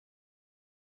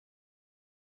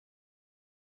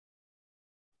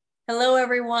Hello,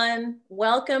 everyone.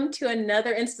 Welcome to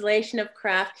another installation of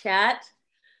Craft Chat.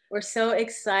 We're so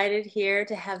excited here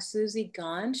to have Susie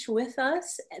Ganch with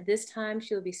us. This time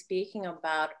she'll be speaking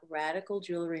about radical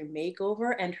jewelry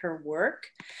makeover and her work.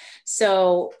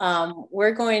 So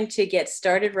we're going to get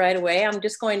started right away. I'm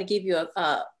just going to give you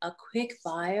a quick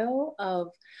bio of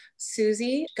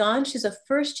Susie. Ganch is a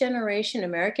first-generation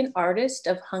American artist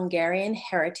of Hungarian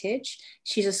heritage.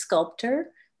 She's a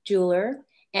sculptor, jeweler,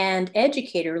 and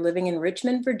educator living in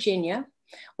Richmond, Virginia,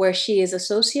 where she is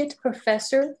associate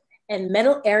professor and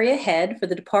medal area head for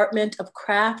the Department of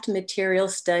Craft Material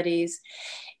Studies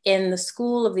in the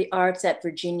School of the Arts at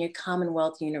Virginia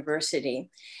Commonwealth University.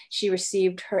 She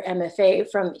received her MFA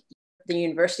from the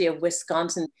University of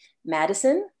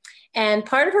Wisconsin-Madison, and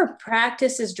part of her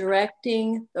practice is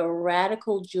directing the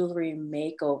Radical Jewelry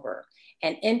Makeover,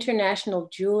 an international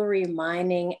jewelry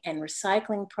mining and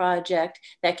recycling project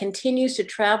that continues to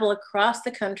travel across the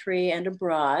country and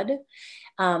abroad.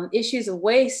 Issues of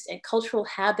waste and cultural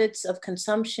habits of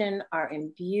consumption are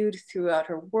imbued throughout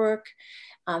her work.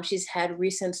 She's had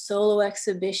recent solo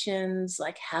exhibitions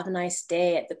like Have a Nice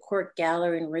Day at the Quirk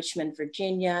Gallery in Richmond,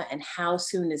 Virginia, and How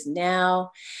Soon Is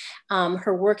Now.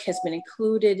 Her work has been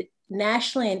included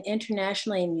nationally and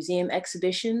internationally in museum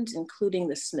exhibitions, including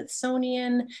the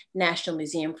Smithsonian National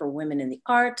Museum for Women in the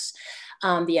Arts,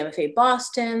 the MFA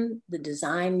Boston, the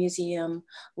Design Museum,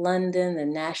 London, the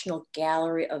National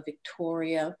Gallery of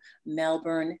Victoria,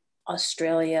 Melbourne,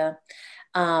 Australia,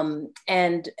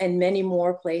 and many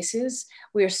more places.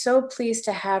 We are so pleased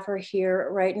to have her here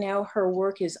right now. Her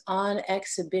work is on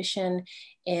exhibition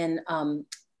in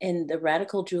the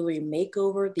Radical Jewelry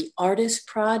Makeover, the Artist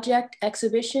Project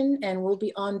exhibition, and will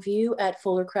be on view at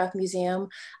Fuller Craft Museum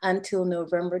until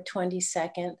November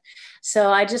 22nd.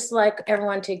 So I just like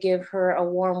everyone to give her a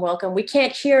warm welcome. We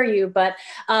can't hear you, but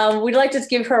we'd like to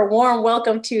give her a warm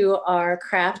welcome to our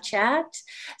Craft Chat.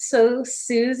 So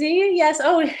Susie, yes,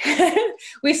 oh,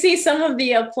 we see some of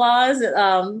the applause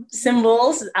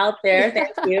symbols out there.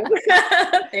 Thank you.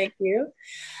 Thank you.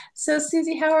 So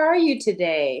Susie, how are you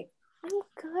today? I'm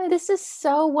good. This is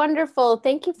so wonderful.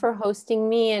 Thank you for hosting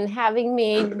me and having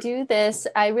me do this.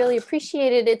 I really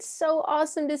appreciate it. It's so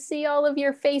awesome to see all of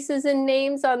your faces and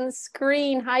names on the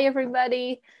screen. Hi,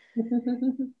 everybody.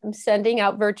 I'm sending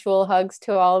out virtual hugs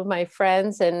to all of my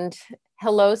friends and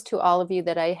hellos to all of you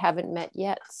that I haven't met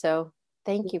yet. So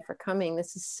thank you for coming.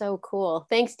 This is so cool.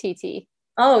 Thanks, Titi.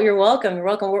 Oh, you're welcome. You're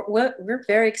welcome. We're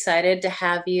very excited to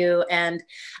have you. And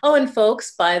oh, and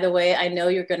folks, by the way, I know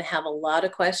you're going to have a lot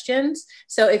of questions.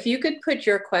 So if you could put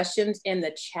your questions in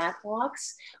the chat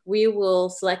box, we will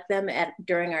select them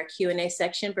during our Q&A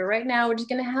section. But right now, we're just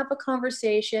going to have a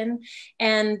conversation.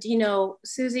 And, you know,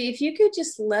 Susie, if you could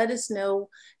just let us know,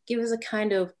 give us a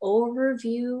kind of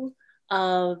overview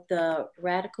of the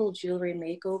Radical Jewelry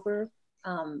Makeover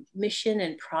mission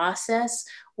and process.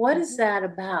 What is that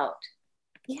about?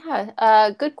 Yeah,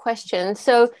 good question.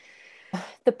 So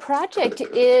the project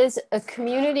is a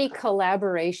community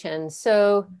collaboration.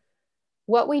 So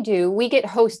what we do, we get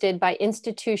hosted by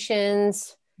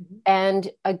institutions and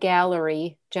a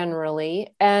gallery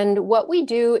generally. And what we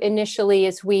do initially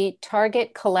is we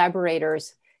target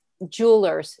collaborators,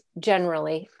 jewelers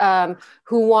generally,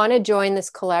 who want to join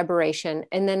this collaboration.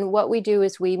 And then what we do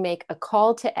is we make a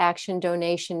call to action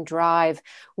donation drive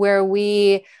where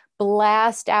we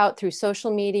blast out through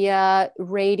social media,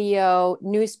 radio,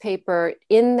 newspaper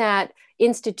in that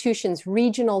institution's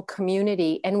regional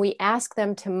community. And we ask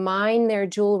them to mine their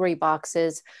jewelry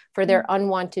boxes for their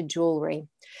unwanted jewelry.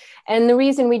 And the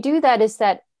reason we do that is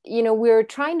that, you know, we're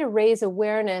trying to raise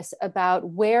awareness about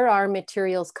where our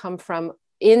materials come from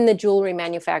in the jewelry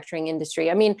manufacturing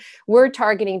industry. I mean, we're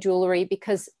targeting jewelry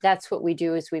because that's what we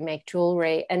do is we make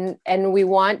jewelry and we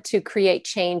want to create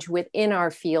change within our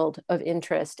field of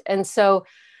interest. And so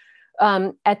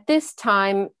at this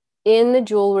time in the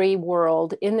jewelry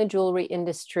world, in the jewelry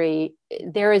industry,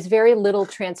 there is very little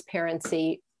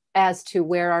transparency as to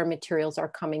where our materials are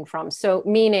coming from. So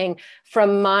meaning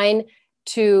from mine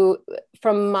to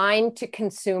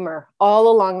consumer, all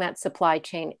along that supply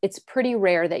chain, it's pretty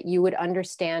rare that you would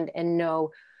understand and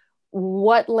know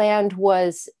what land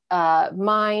was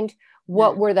mined,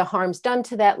 what were the harms done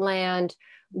to that land,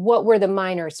 what were the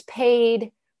miners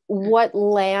paid, what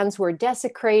lands were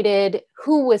desecrated,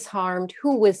 who was harmed,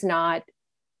 who was not,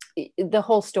 the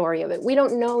whole story of it. We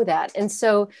don't know that. And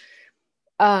so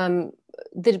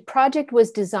the project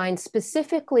was designed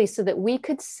specifically so that we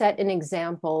could set an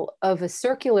example of a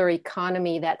circular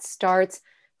economy that starts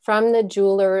from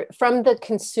the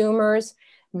consumer's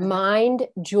mined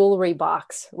jewelry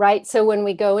box, right? So when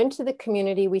we go into the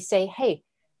community, we say, hey,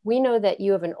 we know that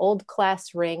you have an old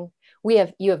class ring.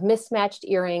 you have mismatched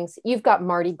earrings, you've got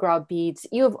Mardi Gras beads,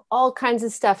 you have all kinds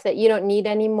of stuff that you don't need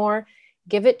anymore.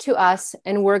 Give it to us,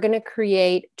 and we're going to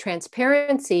create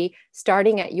transparency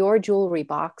starting at your jewelry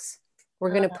box. We're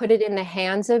going to put it in the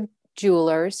hands of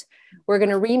jewelers. We're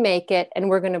going to remake it, and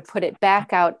we're going to put it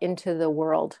back out into the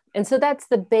world. And so that's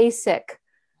the basic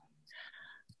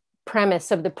premise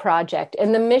of the project.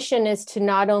 And the mission is to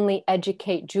not only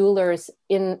educate jewelers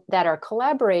that are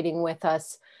collaborating with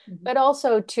us, but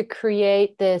also to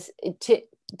create this,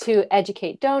 to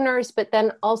educate donors, but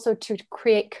then also to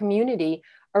create community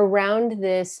around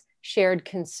this shared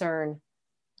concern.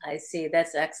 I see.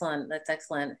 That's excellent. That's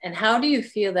excellent. And how do you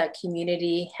feel that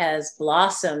community has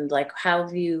blossomed? Like, how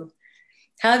have you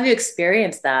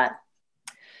experienced that?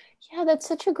 Yeah, that's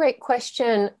such a great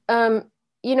question.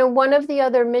 You know, one of the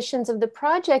other missions of the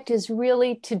project is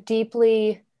really to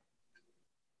deeply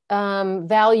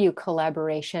value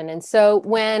collaboration. And so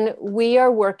when we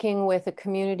are working with a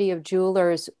community of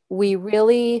jewelers, we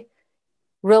really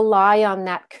rely on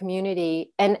that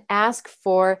community and ask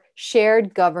for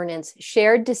shared governance,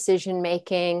 shared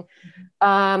decision-making.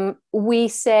 We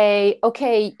say,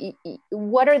 okay,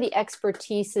 what are the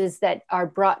expertises that are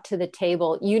brought to the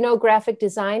table? You know, graphic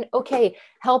design. Okay,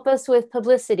 help us with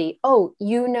publicity. Oh,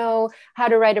 you know how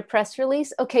to write a press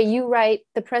release. Okay, you write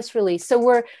the press release.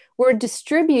 So we're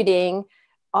distributing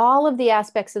all of the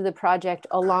aspects of the project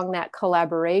along that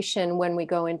collaboration when we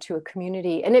go into a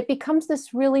community. And it becomes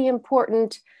this really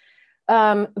important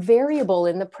variable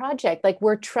in the project. Like,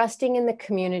 we're trusting in the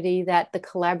community that the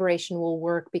collaboration will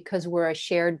work because we're a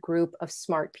shared group of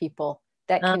smart people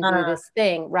that can do this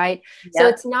thing, right? Yeah. So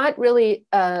it's not really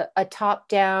a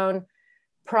top-down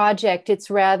project. It's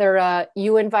rather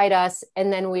you invite us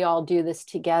and then we all do this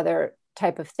together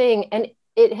type of thing. And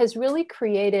it has really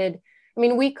created, I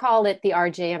mean, we call it the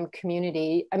RJM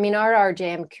community. I mean, our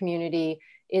RJM community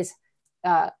is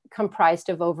comprised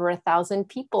of over 1,000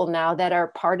 people now that are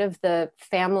part of the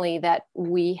family that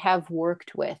we have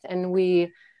worked with. And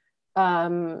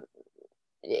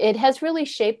it has really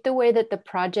shaped the way that the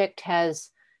project has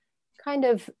kind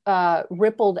of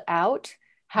rippled out,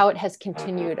 how it has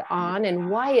continued on and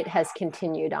why it has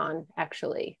continued on,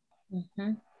 actually.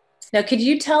 Mm-hmm. Now, could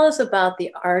you tell us about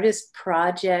the artist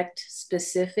project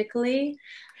specifically?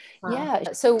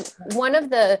 Yeah, so one of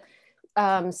the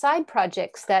side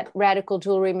projects that Radical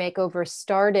Jewelry Makeover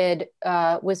started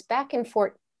was back in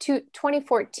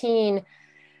 2014.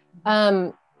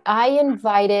 I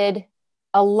invited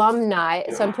alumni,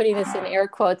 so I'm putting this in air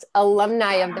quotes,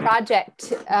 alumni of the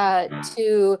project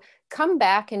to come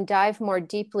back and dive more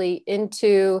deeply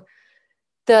into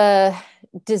the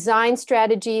design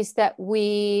strategies that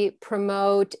we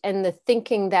promote and the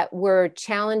thinking that we're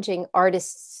challenging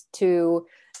artists to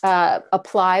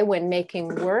apply when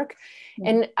making work.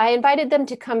 And I invited them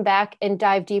to come back and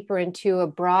dive deeper into a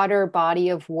broader body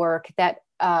of work that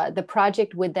the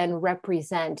project would then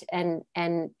represent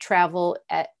and travel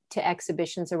to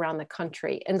exhibitions around the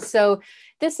country. And so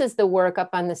this is the work up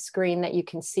on the screen that you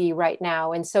can see right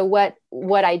now. And so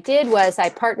what I did was I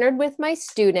partnered with my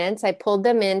students, I pulled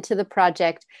them into the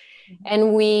project,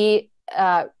 and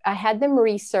I had them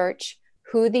research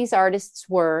who these artists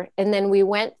were. And then we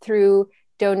went through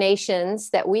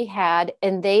donations that we had,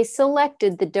 and they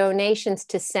selected the donations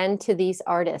to send to these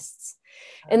artists.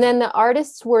 And then the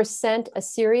artists were sent a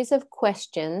series of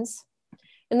questions.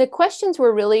 And the questions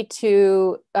were really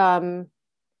to kind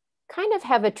of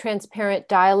have a transparent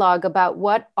dialogue about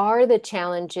what are the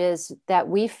challenges that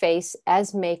we face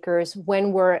as makers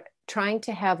when we're trying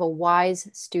to have a wise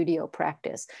studio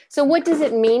practice. So what does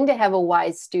it mean to have a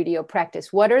wise studio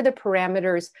practice? What are the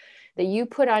parameters that you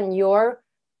put on your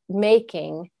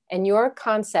making and your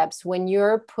concepts when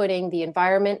you're putting the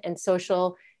environment and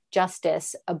social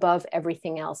justice above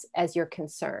everything else as your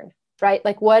concern, right?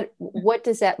 Like what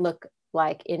does that look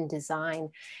like in design?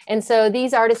 And so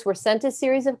these artists were sent a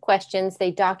series of questions,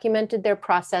 they documented their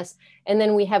process, and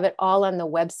then we have it all on the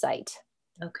website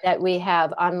that we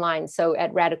have online. So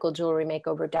at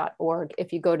radicaljewelrymakeover.org,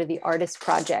 if you go to the artist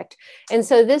project. And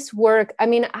so this work, I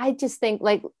mean, I just think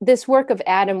like this work of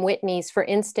Adam Whitney's, for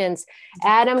instance,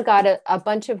 Adam got a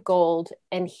bunch of gold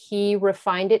and he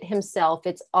refined it himself.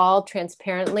 It's all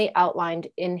transparently outlined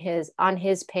on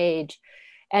his page.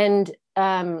 And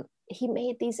he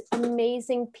made these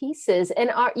amazing pieces. And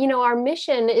our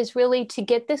mission is really to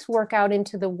get this work out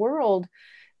into the world,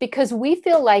 because we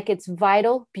feel like it's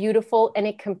vital, beautiful, and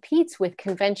it competes with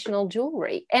conventional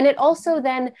jewelry. And it also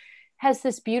then has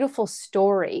this beautiful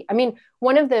story. I mean,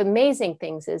 one of the amazing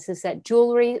things is that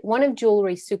one of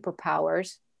jewelry's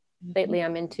superpowers, lately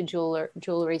I'm into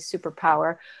jewelry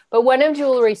superpower, but one of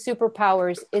jewelry's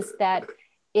superpowers is that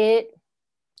it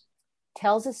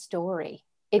tells a story.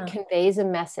 It conveys a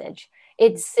message.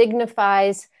 It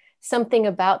signifies something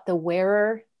about the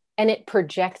wearer, and it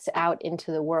projects out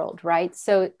into the world, right?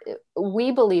 So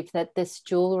we believe that this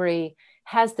jewelry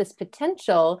has this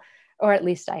potential, or at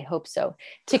least I hope so,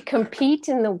 to compete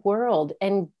in the world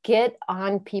and get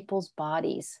on people's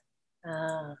bodies.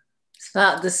 It's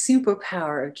about the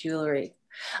superpower of jewelry.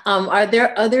 Are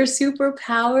there other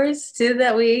superpowers too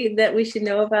that we should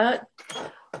know about,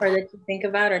 or that you think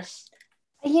about, or?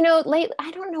 You know, I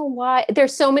don't know why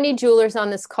there's so many jewelers on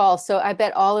this call. So I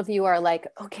bet all of you are like,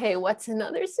 okay, what's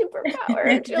another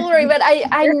superpower of jewelry? But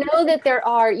I know that there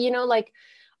are, you know, like,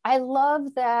 I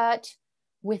love that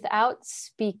without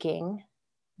speaking,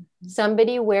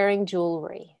 somebody wearing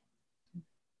jewelry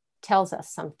tells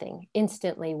us something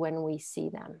instantly when we see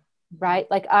them, right?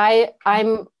 Like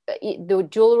I'm the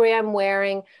jewelry I'm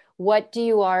wearing, what do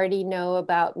you already know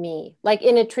about me? Like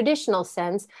in a traditional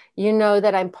sense, you know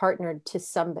that I'm partnered to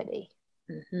somebody,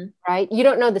 right? You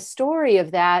don't know the story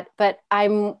of that, but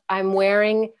I'm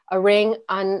wearing a ring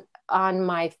on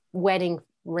my wedding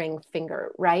ring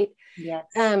finger, right? Yes.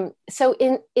 So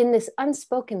in this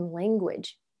unspoken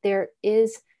language, there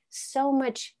is so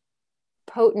much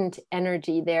potent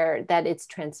energy there that it's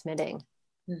transmitting.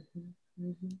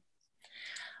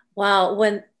 Wow,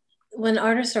 when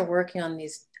artists are working on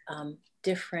these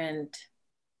different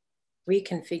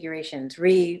reconfigurations,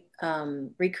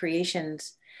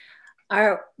 recreations,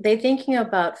 are they thinking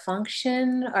about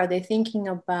function? Are they thinking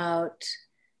about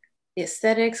the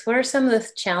aesthetics? What are some of the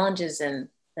challenges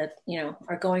that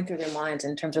are going through their minds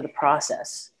in terms of the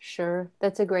process? Sure,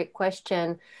 that's a great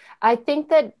question. I think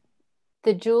that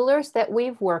the jewelers that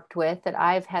we've worked with, that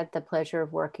I've had the pleasure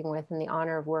of working with and the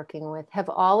honor of working with, have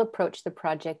all approached the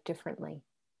project differently.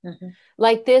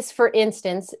 Like this, for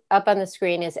instance, up on the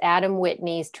screen is Adam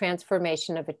Whitney's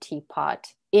transformation of a teapot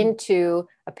into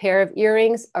a pair of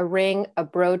earrings, a ring, a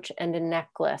brooch, and a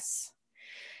necklace.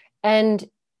 And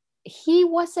he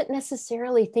wasn't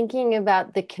necessarily thinking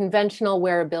about the conventional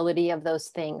wearability of those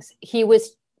things. He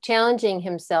was challenging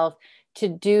himself to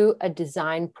do a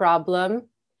design problem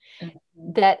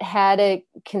that had a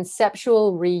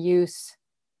conceptual reuse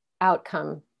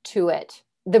outcome to it.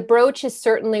 The brooch is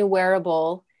certainly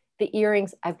wearable. The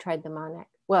earrings, I've tried them on.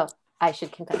 Well, I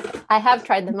should confess, I have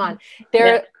tried them on.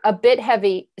 They're a bit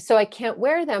heavy, so I can't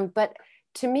wear them. But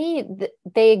to me,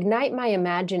 they ignite my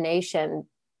imagination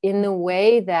in the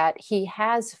way that he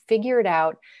has figured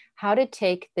out how to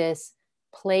take this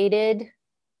plated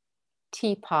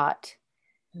teapot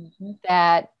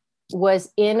that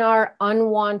was in our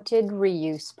unwanted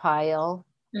reuse pile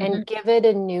and give it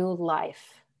a new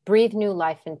life, breathe new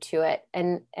life into it,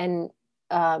 and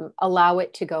allow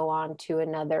it to go on to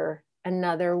another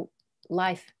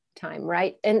lifetime,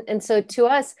 right? And so to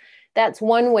us, that's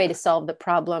one way to solve the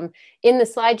problem. In the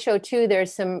slideshow too,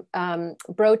 there's some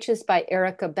brooches by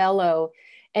Erica Bello,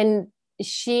 and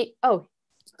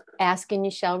ask and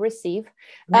you shall receive,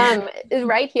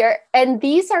 right here. And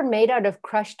these are made out of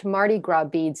crushed Mardi Gras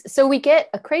beads. So we get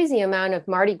a crazy amount of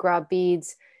Mardi Gras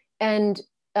beads, and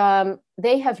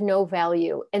they have no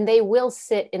value, and they will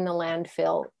sit in the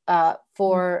landfill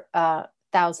for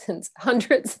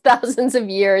hundreds, thousands of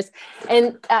years.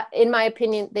 And in my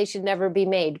opinion, they should never be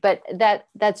made, but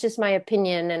that's just my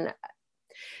opinion.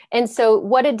 And so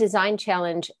what a design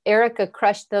challenge. Erica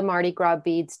crushed the Mardi Gras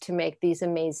beads to make these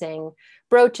amazing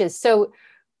brooches. So,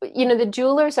 the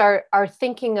jewelers are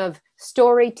thinking of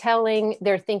storytelling.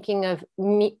 They're thinking of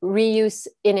reuse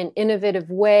in an innovative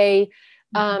way.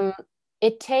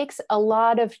 It takes a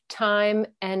lot of time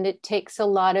and it takes a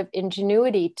lot of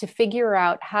ingenuity to figure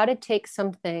out how to take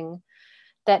something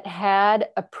that had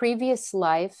a previous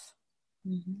life.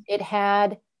 It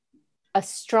had a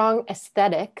strong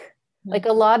aesthetic. Like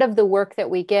a lot of the work that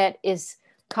we get is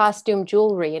costume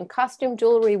jewelry, and costume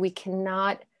jewelry, we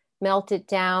cannot melt it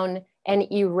down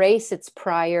and erase its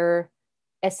prior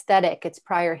aesthetic, its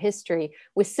prior history.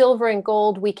 With silver and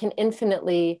gold, we can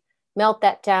infinitely melt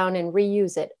that down and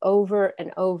reuse it over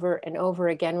and over and over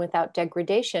again without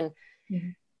degradation.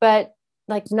 But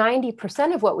like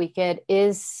 90% of what we get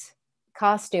is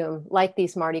costume, like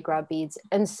these Mardi Gras beads.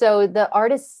 And so the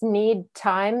artists need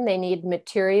time, they need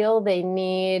material, they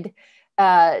need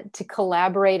to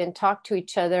collaborate and talk to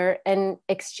each other and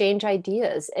exchange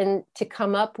ideas and to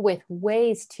come up with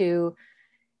ways to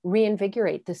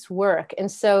reinvigorate this work.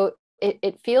 And so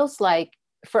it feels like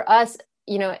for us,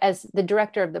 as the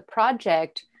director of the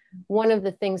project, one of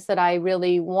the things that I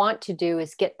really want to do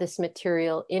is get this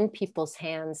material in people's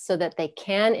hands so that they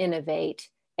can innovate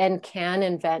and can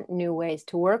invent new ways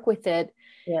to work with it.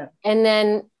 And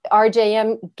then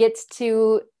RJM gets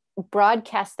to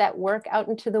broadcast that work out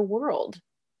into the world.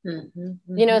 Mm-hmm,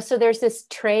 mm-hmm. You know, so there's this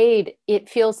trade. It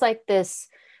feels like this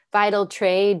vital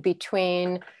trade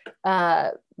between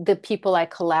the people I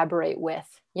collaborate with.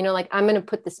 You know, like, I'm going to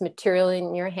put this material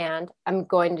in your hand. I'm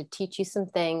going to teach you some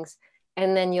things,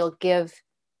 and then you'll give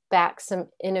back some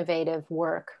innovative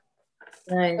work.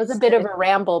 Nice. It was a bit of a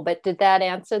ramble, but did that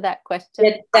answer that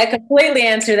question? That completely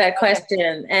answered that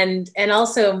question, and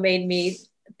also made me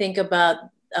think about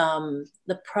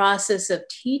the process of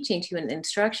teaching to an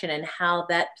instruction and how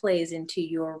that plays into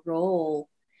your role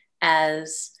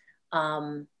as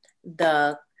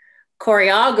the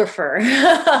choreographer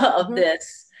of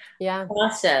this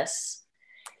process.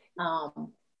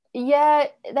 Yeah,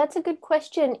 that's a good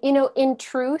question. You know, in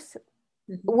truth,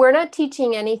 we're not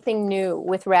teaching anything new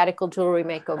with Radical Jewelry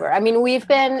Makeover. I mean,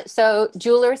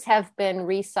 jewelers have been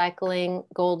recycling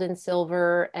gold and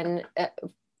silver and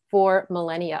for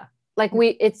millennia. Like,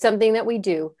 it's something that we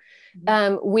do.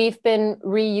 We've been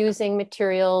reusing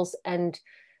materials and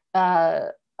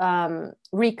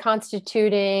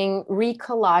reconstituting,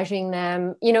 recollaging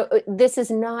them. You know, this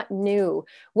is not new.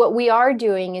 What we are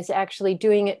doing is actually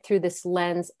doing it through this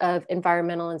lens of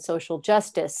environmental and social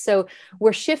justice. So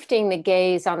we're shifting the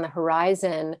gaze on the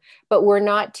horizon, but we're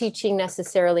not teaching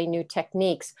necessarily new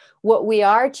techniques. What we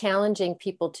are challenging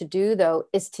people to do, though,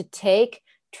 is to take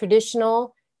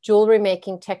traditional jewelry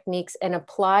making techniques and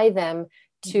apply them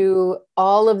to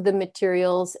all of the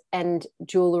materials and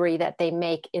jewelry that they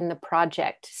make in the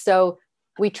project. So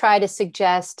we try to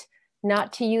suggest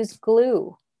not to use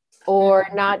glue, or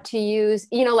not to use,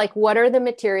 you know, like, what are the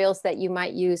materials that you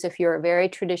might use if you're a very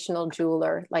traditional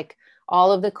jeweler? Like,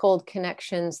 all of the cold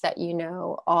connections that, you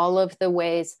know, all of the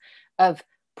ways of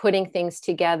putting things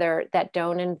together that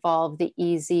don't involve the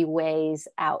easy ways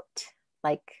out,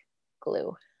 like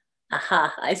glue.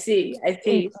 Aha, I see.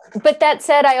 But that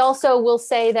said, I also will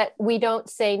say that we don't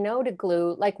say no to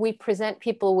glue. Like, we present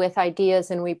people with ideas,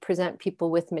 and we present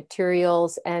people with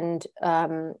materials and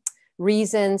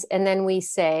reasons. And then we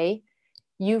say,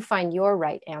 you find your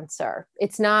right answer.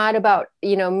 It's not about,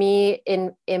 you know, me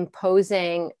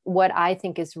imposing what I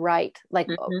think is right. Like,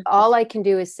 all I can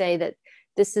do is say that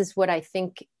this is what I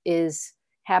think is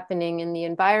happening in the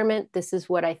environment. This is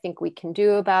what I think we can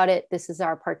do about it. This is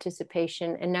our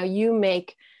participation. And now you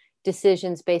make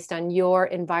decisions based on your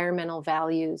environmental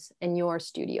values and your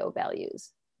studio values.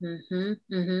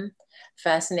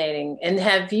 Fascinating. And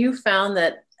have you found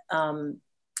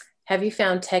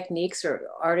techniques or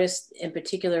artists in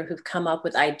particular who've come up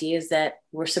with ideas that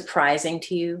were surprising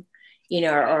to you, you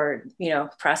know, or you know,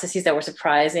 processes that were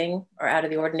surprising or out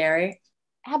of the ordinary?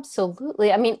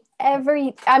 Absolutely. I mean,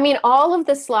 all of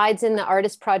the slides in the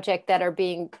artist project that are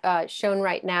being shown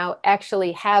right now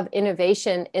actually have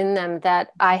innovation in them that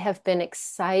I have been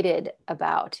excited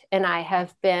about, and I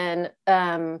have been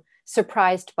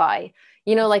surprised by.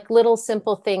 You know, like, little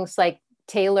simple things like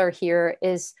Taylor here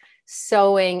is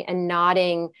sewing and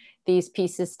knotting these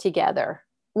pieces together,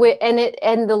 and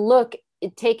the look,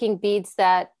 taking beads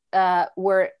that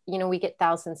you know, we get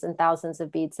thousands and thousands of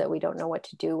beads that we don't know what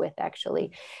to do with,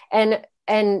 actually, and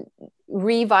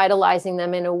revitalizing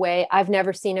them in a way. I've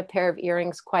never seen a pair of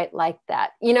earrings quite like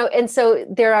that, you know, and so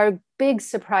there are big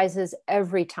surprises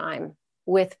every time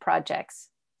with projects.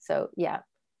 So yeah.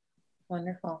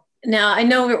 Wonderful. Now, I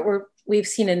know we've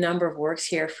seen a number of works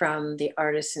here from the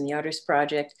artists in the Artist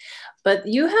Project, but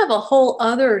you have a whole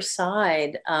other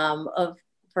side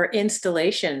for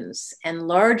installations and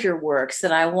larger works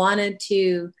that I wanted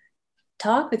to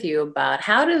talk with you about.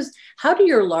 How do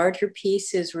your larger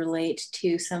pieces relate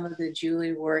to some of the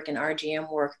jewelry work and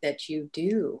RGM work that you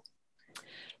do?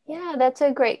 Yeah, that's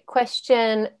a great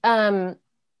question. You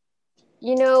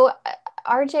know,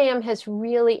 RJM has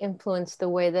really influenced the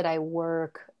way that I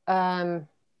work.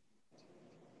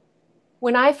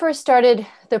 When I first started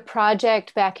the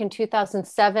project back in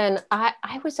 2007,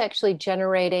 I was actually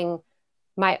generating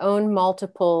my own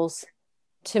multiples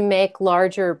to make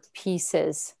larger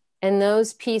pieces. And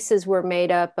those pieces were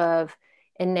made up of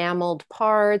enameled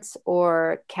parts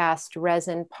or cast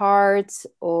resin parts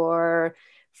or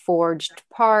forged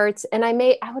parts. And I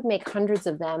would make hundreds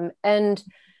of them. And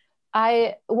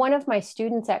one of my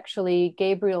students, actually,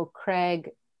 Gabriel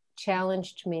Craig,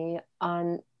 challenged me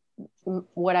on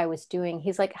what I was doing.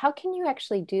 He's like, how can you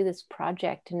actually do this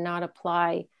project and not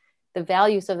apply the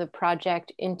values of the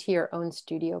project into your own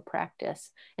studio practice?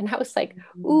 And I was like,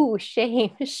 ooh,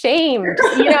 shamed,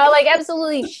 you know, like,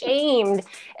 absolutely shamed.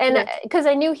 And because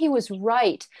I knew he was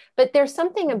right. But there's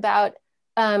something about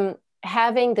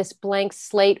having this blank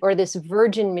slate or this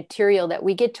virgin material that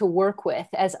we get to work with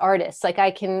as artists. Like,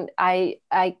 I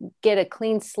get a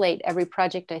clean slate every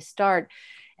project I start.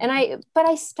 But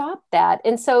I stopped that.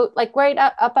 And so like right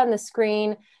up on the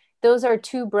screen, those are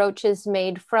 2 brooches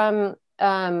made from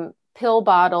pill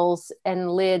bottles and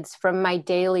lids from my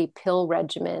daily pill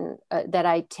regimen that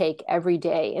I take every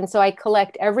day. And so I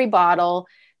collect every bottle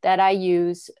that I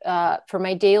use for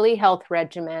my daily health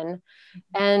regimen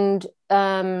and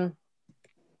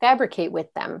fabricate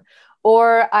with them.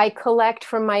 Or I collect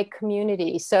from my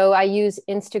community. So I use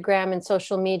Instagram and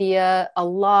social media a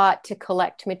lot to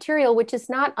collect material, which is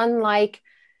not unlike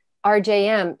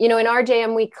RJM. You know, in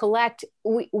RJM, we collect,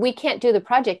 we can't do the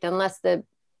project unless the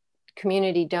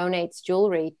community donates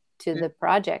jewelry to the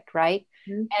project, right?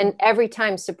 Mm-hmm. And every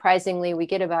time, surprisingly, we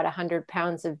get about 100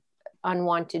 pounds of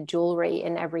unwanted jewelry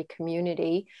in every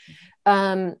community.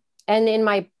 And in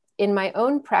my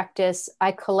own practice,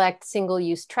 I collect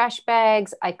single-use trash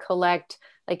bags. I collect,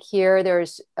 like here,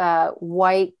 there's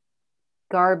white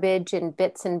garbage and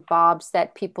bits and bobs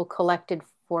that people collected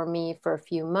for me for a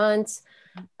few months.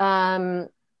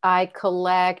 I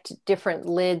collect different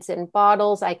lids and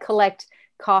bottles. I collect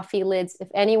coffee lids. If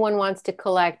anyone wants to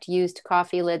collect used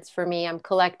coffee lids for me, I'm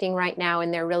collecting right now,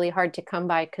 and they're really hard to come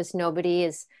by because nobody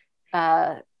is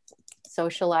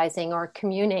socializing or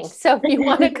communing. So if you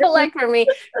want to collect for me,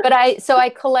 so I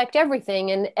collect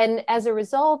everything. And as a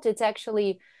result, it's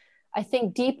actually, I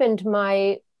think, deepened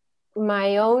my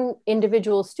own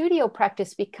individual studio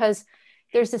practice because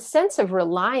there's a sense of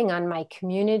relying on my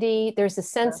community. There's a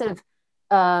sense of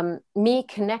me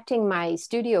connecting my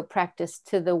studio practice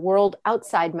to the world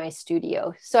outside my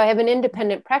studio. So I have an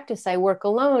independent practice. I work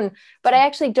alone, but I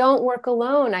actually don't work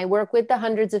alone. I work with the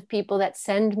hundreds of people that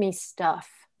send me stuff.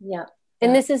 Yeah.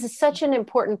 And this is such an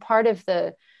important part of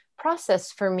the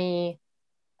process for me.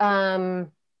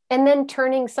 And then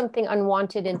turning something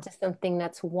unwanted into something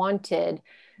that's wanted.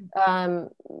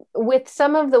 With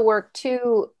some of the work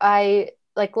too,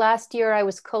 like last year I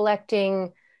was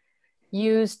collecting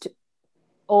used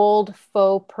old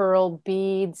faux pearl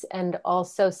beads and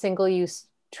also single-use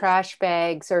trash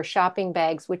bags or shopping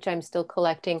bags, which I'm still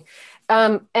collecting.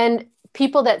 And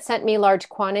people that sent me large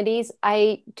quantities,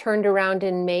 I turned around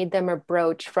and made them a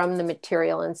brooch from the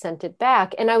material and sent it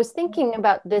back. And I was thinking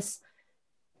about this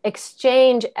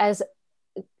exchange as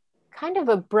kind of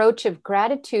a brooch of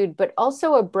gratitude, but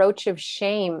also a brooch of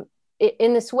shame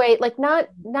in this way, like not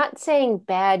saying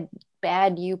bad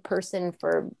you person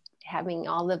for having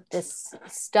all of this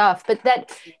stuff, but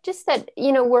that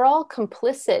we're all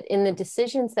complicit in the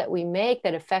decisions that we make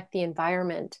that affect the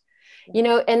environment,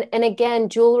 and again,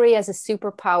 jewelry as a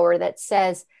superpower that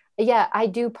says, yeah, I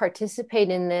do participate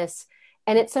in this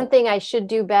and it's something I should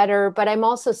do better, but I'm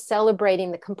also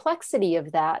celebrating the complexity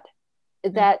of that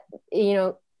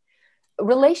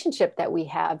relationship that we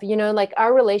have, like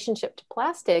our relationship to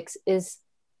plastics is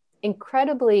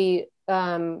incredibly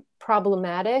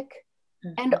problematic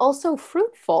and also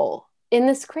fruitful in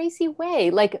this crazy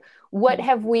way. Like, what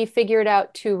have we figured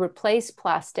out to replace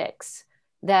plastics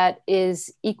that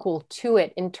is equal to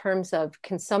it in terms of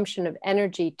consumption of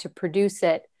energy to produce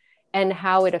it and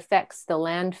how it affects the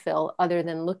landfill other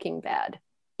than looking bad?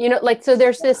 So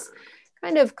there's this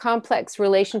kind of complex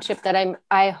relationship that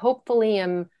I hopefully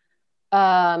am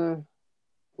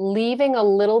leaving a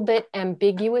little bit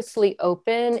ambiguously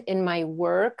open in my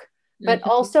work, but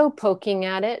also poking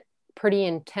at it pretty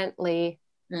intently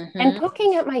and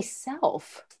poking at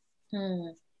myself,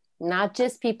 not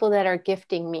just people that are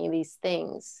gifting me these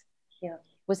things. Yeah.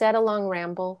 Was that a long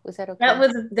ramble? Was that okay?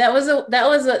 That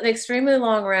was an extremely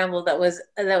long ramble. That was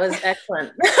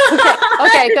excellent.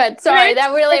 Okay, good. Sorry,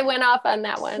 that really went off on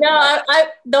that one. No, I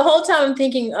the whole time I'm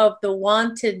thinking of the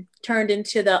wanted turned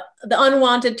into the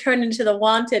unwanted turned into the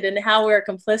wanted, and how we're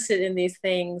complicit in these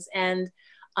things. And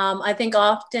I think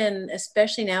often,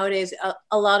 especially nowadays,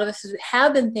 a lot of us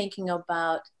have been thinking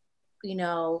about,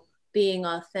 being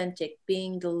authentic,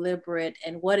 being deliberate,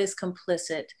 and what is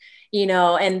complicit,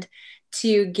 and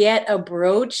to get a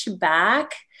brooch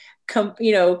back,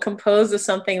 composed of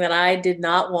something that I did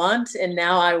not want, and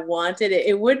now I want it.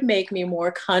 It would make me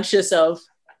more conscious of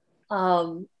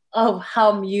how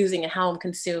I'm using and how I'm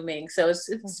consuming. So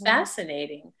it's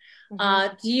fascinating.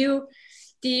 Do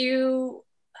you?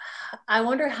 I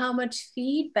wonder how much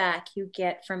feedback you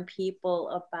get from people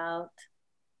about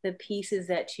the pieces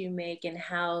that you make and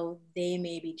how they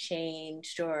may be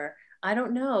changed, or I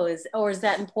don't know, is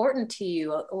that important to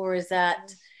you, or is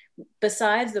that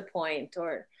besides the point?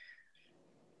 Or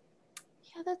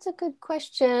yeah, That's a good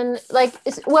question. Like,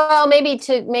 well, maybe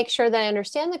to make sure that I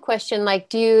understand the question,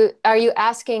 like, are you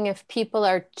asking if people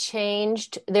are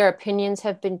changed, their opinions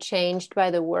have been changed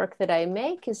by the work that I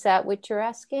make? Is that what you're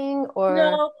asking? Or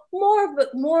No,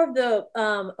 more of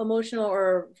the emotional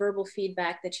or verbal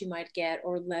feedback that you might get,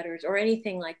 or letters, or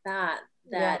anything like that,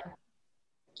 yeah. that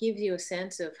gives you a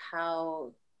sense of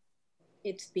how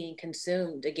it's being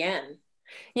consumed again.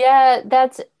 Yeah,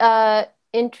 that's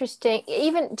interesting.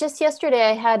 Even just yesterday,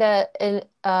 I had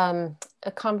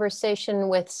a conversation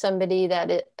with somebody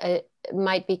that it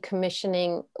might be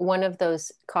commissioning one of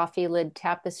those coffee lid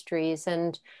tapestries,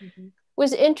 and Mm-hmm.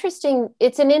 was interesting.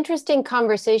 It's an interesting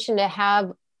conversation to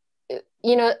have,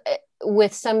 you know,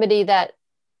 with somebody that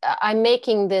I'm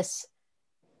making this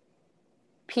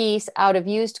piece out of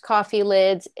used coffee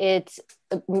lids. It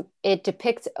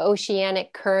depicts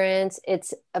oceanic currents.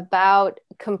 It's about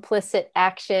complicit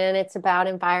action. It's about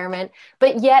environment,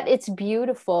 but yet it's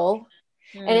beautiful.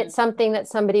 And it's something that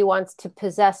somebody wants to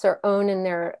possess or own in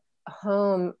their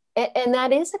home. And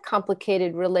that is a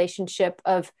complicated relationship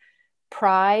of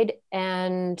pride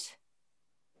and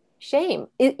shame.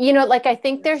 Like, I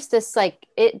think there's this, like,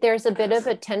 there's a bit of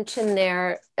a tension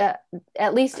there,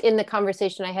 at least in the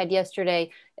conversation I had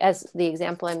yesterday, as the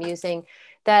example I'm using,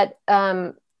 that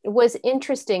was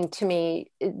interesting to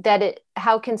me, that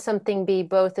how can something be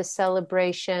both a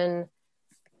celebration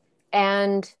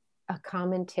and a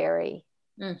commentary,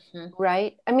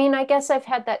 right? I mean, I guess I've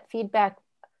had that feedback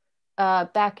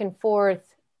back and forth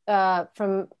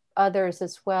from others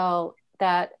as well,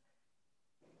 that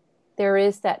there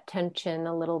is that tension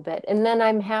a little bit. And then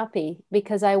I'm happy,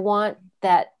 because I want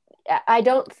that. I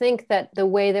don't think that the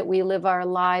way that we live our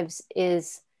lives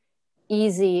is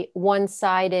easy,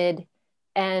 one-sided,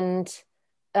 and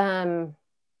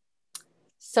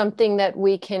something that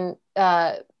we can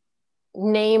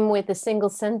name with a single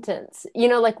sentence.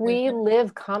 Like, we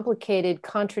live complicated,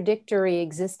 contradictory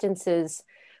existences,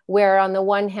 where on the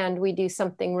one hand we do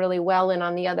something really well, and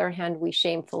on the other hand we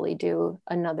shamefully do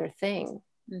another thing.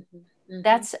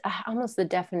 That's almost the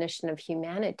definition of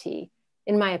humanity,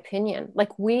 in my opinion.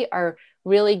 Like, we are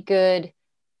really good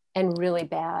and really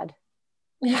bad.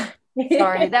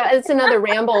 Sorry, it's another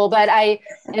ramble, but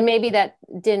and maybe that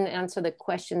didn't answer the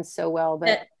question so well,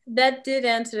 but that did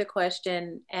answer the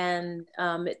question. And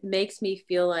it makes me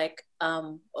feel like,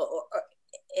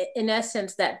 in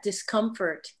essence, that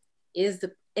discomfort is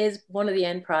one of the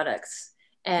end products,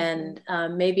 and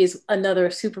maybe is another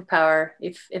superpower,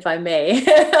 if I may,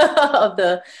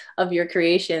 of your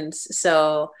creations.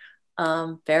 So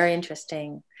very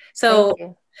interesting. So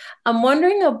I'm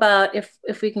wondering about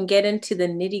if we can get into the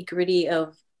nitty gritty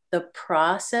of the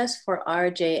process for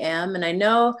RJM. And I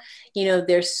know,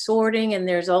 there's sorting, and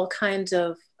there's all kinds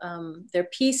of, there are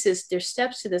pieces, there's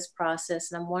steps to this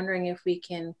process. And I'm wondering if we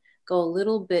can go a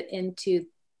little bit into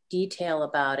detail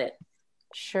about it.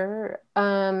 Sure.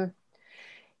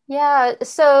 Yeah,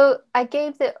 so I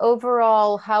gave the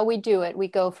overall how we do it. We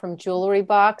go from jewelry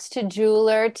box to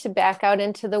jeweler to back out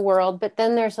into the world, but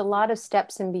then there's a lot of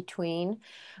steps in between.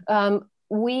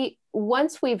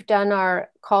 Once we've done our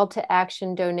call to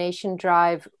action donation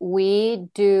drive, we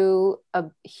do a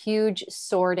huge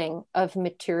sorting of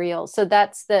materials. So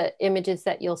that's the images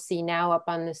that you'll see now up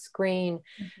on the screen,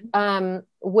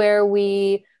 where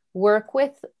we work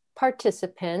with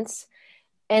participants.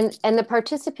 And the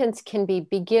participants can be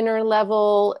beginner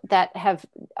level that have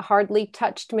hardly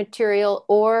touched material,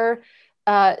 or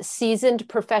seasoned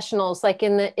professionals. Like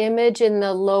in the image in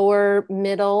the lower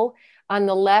middle on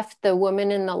the left, the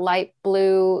woman in the light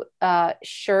blue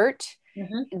shirt,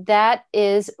 that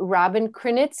is Robin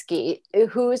Krenitsky,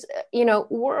 who's,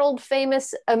 world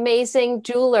famous, amazing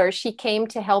jeweler. She came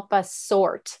to help us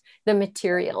sort the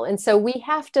material. And so we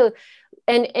have to,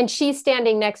 and she's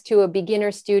standing next to a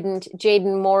beginner student.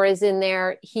 Jaden Moore is in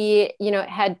there. He,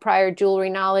 had prior jewelry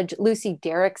knowledge. Lucy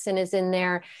Derrickson is in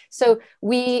there. So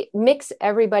we mix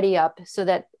everybody up so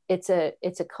that it's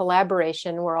a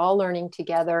collaboration. We're all learning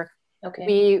together. Okay.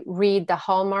 We read the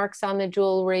hallmarks on the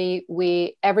jewelry.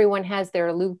 Everyone has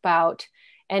their loop out,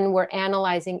 and we're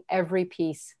analyzing every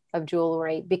piece of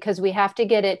jewelry, because we have to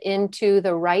get it into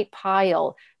the right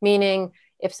pile. Meaning,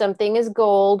 if something is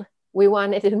gold, we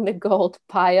want it in the gold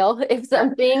pile. If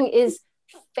something is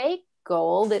fake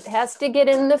gold, it has to get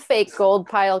in the fake gold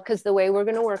pile, because the way we're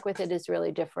going to work with it is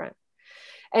really different.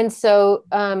 And so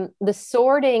the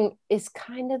sorting is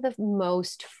kind of the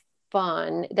most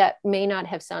fun. That may not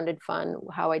have sounded fun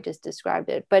how I just described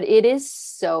it, but it is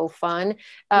so fun.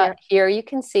 Here you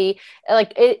can see,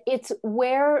 like, it's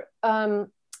where the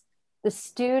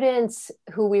students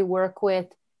who we work with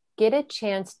get a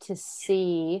chance to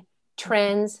see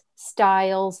trends,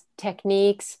 styles,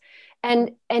 techniques.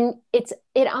 And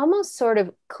it almost sort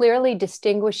of clearly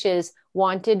distinguishes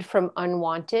wanted from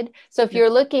unwanted. So if you're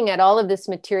looking at all of this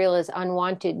material as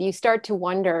unwanted, you start to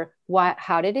wonder,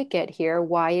 how did it get here?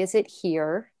 Why is it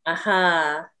here?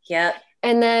 Yeah.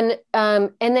 And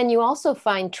then you also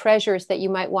find treasures that you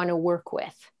might want to work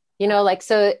with, like,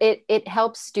 so it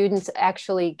helps students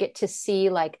actually get to see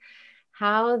like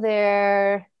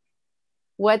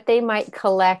what they might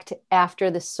collect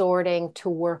after the sorting to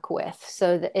work with,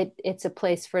 so that it's a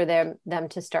place for them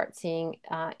to start seeing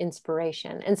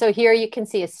inspiration. And so here you can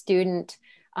see a student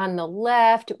on the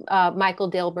left, Michael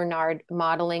Dale Bernard,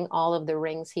 modeling all of the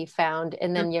rings he found.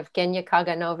 And then Ngwenya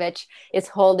Kaganovich is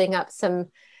holding up some,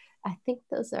 I think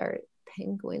those are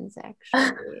penguins,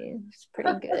 actually. It's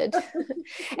pretty good.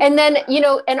 And then,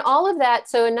 and all of that.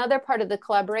 So another part of the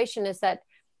collaboration is that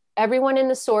everyone in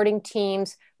the sorting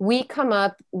teams, we come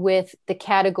up with the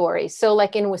categories. So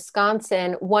like in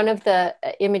Wisconsin, one of the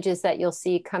images that you'll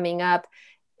see coming up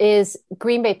is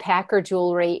Green Bay Packer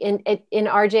jewelry. In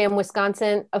RJM,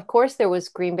 Wisconsin, of course, there was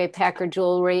Green Bay Packer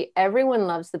jewelry. Everyone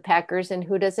loves the Packers, and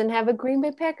who doesn't have a Green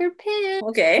Bay Packer pin?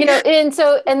 Okay.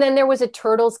 And then there was a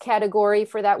turtles category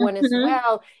for that one as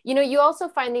well. You also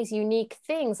find these unique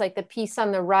things, like the piece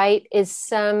on the right is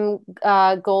some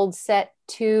gold set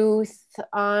tooth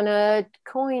on a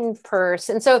coin purse.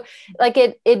 And so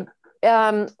like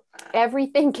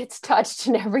everything gets touched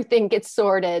and everything gets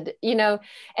sorted, and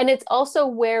it's also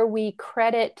where we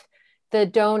credit the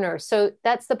donor. So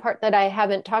that's the part that I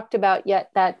haven't talked about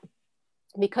yet, that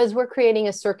because we're creating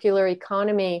a circular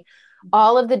economy,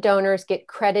 all of the donors get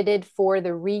credited for the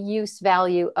reuse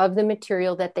value of the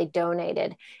material that they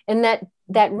donated. And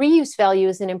that reuse value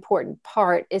is an important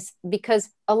part, is because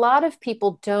a lot of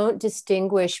people don't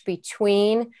distinguish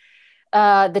between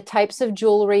the types of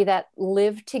jewelry that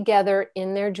live together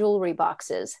in their jewelry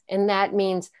boxes. And that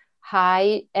means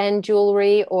high-end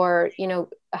jewelry or,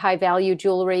 high-value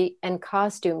jewelry and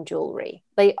costume jewelry.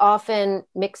 They often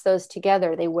mix those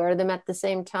together. They wear them at the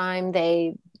same time.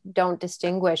 They don't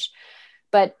distinguish.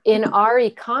 But in our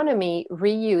economy,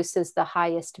 reuse is the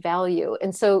highest value.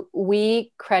 And so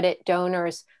we credit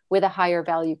donors with a higher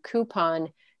value coupon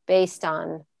based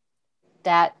on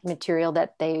that material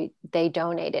that they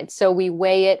donated. So we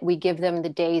weigh it, we give them the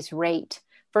day's rate.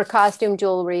 For costume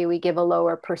jewelry, we give a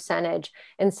lower percentage.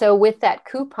 And so with that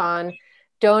coupon,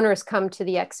 donors come to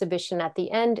the exhibition at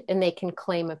the end and they can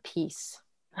claim a piece.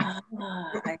 I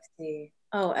see.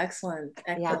 Oh, excellent.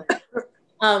 Yeah.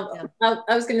 I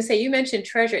was going to say, you mentioned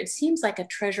treasure. It seems like a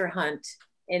treasure hunt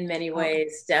in many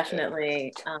ways,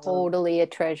 definitely. Totally a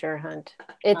treasure hunt.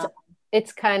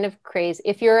 It's kind of crazy.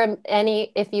 If you have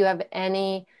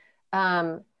any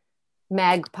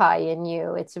magpie in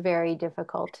you, it's very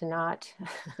difficult to not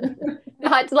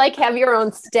like have your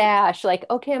own stash. Like,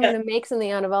 okay, I'm going to make something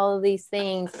out of all of these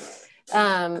things.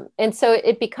 And so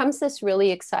it becomes this really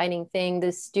exciting thing.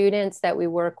 The students that we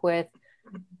work with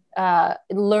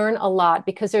learn a lot,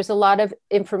 because there's a lot of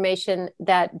information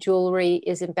that jewelry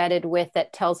is embedded with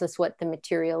that tells us what the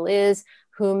material is,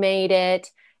 who made it.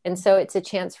 And so it's a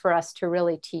chance for us to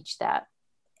really teach that.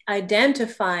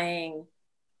 Identifying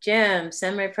gems,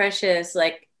 semi-precious,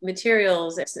 like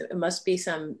materials, it must be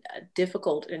some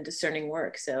difficult and discerning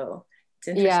work. So it's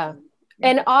interesting. Yeah.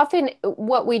 And often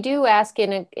what we do ask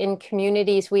in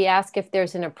communities, we ask if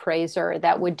there's an appraiser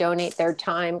that would donate their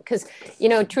time. Because,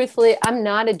 truthfully, I'm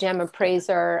not a gem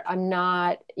appraiser. I'm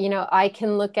not, I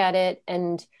can look at it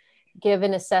and give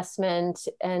an assessment,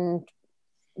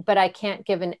 but I can't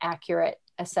give an accurate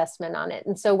assessment on it.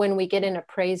 And so when we get an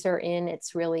appraiser in,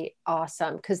 it's really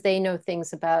awesome, because they know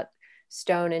things about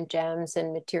stone and gems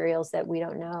and materials that we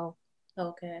don't know.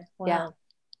 Okay. Wow.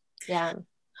 Yeah.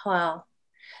 Wow.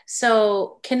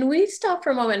 So can we stop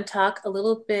for a moment and talk a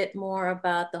little bit more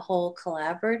about the whole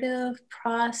collaborative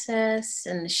process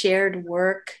and shared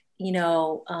work?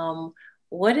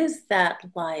 What is that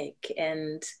like?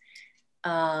 And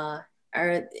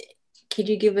could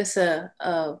you give us a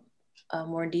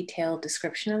more detailed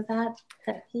description of that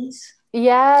piece?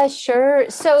 Yeah, sure.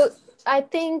 So I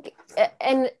think,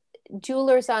 and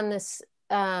jewelers on this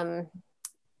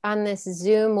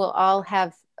Zoom will all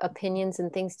have opinions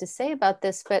and things to say about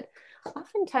this, but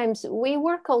oftentimes we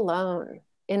work alone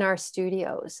in our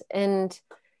studios, and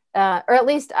or at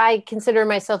least I consider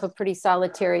myself a pretty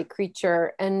solitary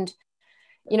creature. And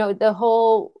the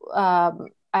whole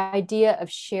idea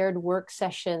of shared work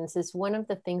sessions is one of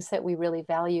the things that we really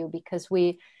value, because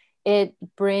it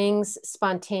brings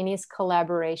spontaneous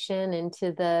collaboration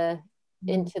into the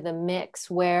into the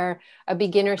mix, where a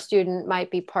beginner student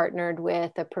might be partnered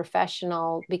with a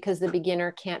professional because the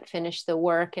beginner can't finish the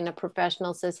work and a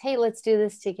professional says, hey, let's do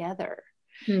this together.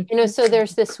 So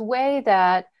there's this way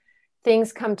that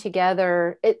things come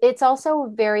together. It's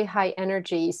also very high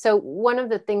energy. So one of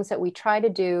the things that we try to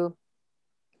do,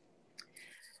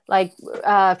 like,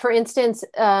 for instance,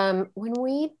 when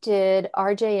we did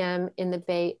RJM in the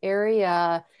Bay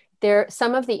Area,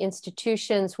 some of the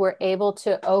institutions were able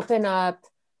to open up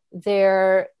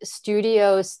their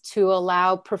studios to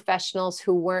allow professionals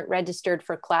who weren't registered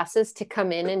for classes to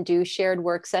come in and do shared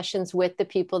work sessions with the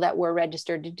people that were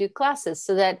registered to do classes,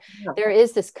 so that there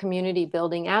is this community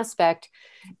building aspect.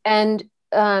 And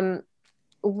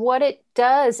what it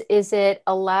does is it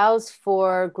allows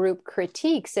for group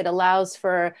critiques. It allows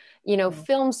for,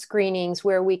 film screenings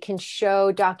where we can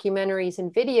show documentaries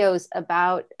and videos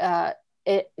about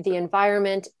the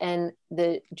environment and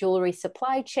the jewelry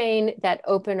supply chain that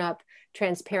open up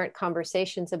transparent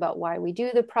conversations about why we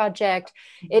do the project.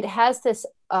 It has this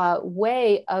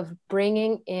way of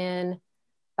bringing in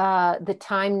the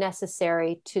time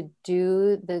necessary to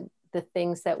do the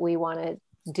things that we want to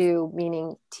do,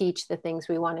 meaning teach the things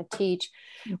we want to teach.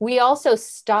 We also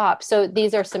stop. So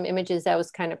these are some images that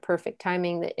was kind of perfect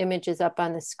timing. The image is up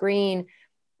on the screen.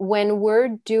 When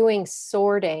we're doing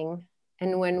sorting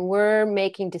and when we're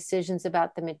making decisions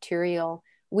about the material,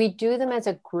 we do them as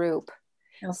a group.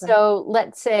 Okay. So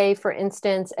let's say, for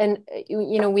instance, and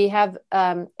we have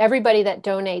everybody that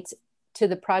donates to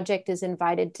the project is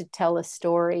invited to tell a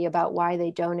story about why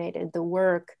they donated the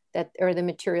work or the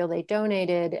material they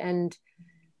donated. And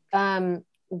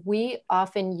we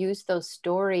often use those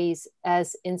stories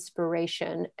as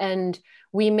inspiration, and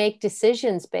we make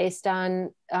decisions based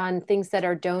on things that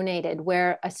are donated,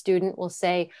 where a student will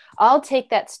say, I'll take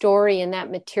that story and that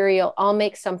material, I'll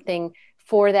make something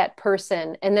for that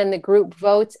person. And then the group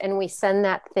votes and we send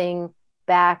that thing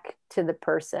back to the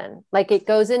person. Like, it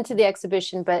goes into the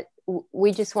exhibition, but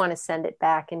we just want to send it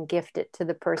back and gift it to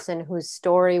the person whose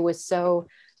story was so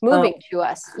moving to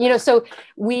us. So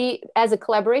we, as a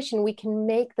collaboration, we can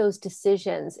make those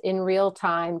decisions in real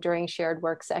time during shared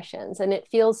work sessions. And it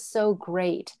feels so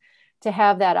great to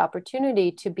have that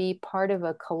opportunity to be part of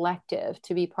a collective,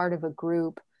 to be part of a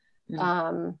group.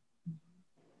 Yeah.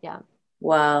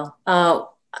 Wow.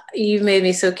 You've made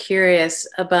me so curious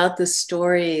about the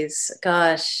stories.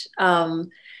 Gosh.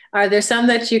 Are there some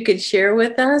that you could share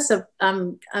with us?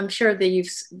 I'm sure that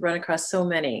you've run across so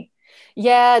many.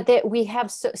 Yeah, that we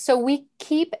have. So we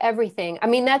keep everything. I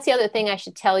mean, that's the other thing I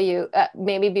should tell you,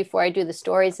 maybe before I do the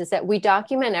stories, is that we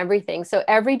document everything. So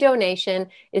every donation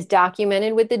is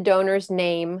documented with the donor's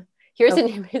name. Here's an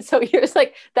image. So here's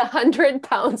like the 100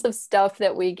 pounds of stuff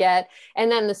that we get, and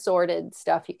then the sorted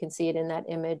stuff. You can see it in that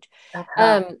image.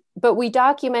 But we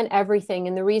document everything.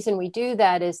 And the reason we do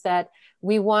that is that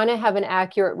we want to have an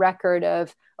accurate record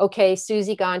of, okay,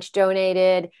 Susie Ganch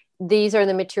donated, these are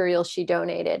the materials she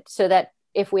donated, so that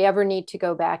if we ever need to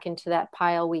go back into that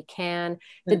pile, we can.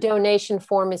 The donation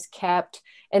form is kept,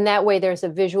 and that way there's a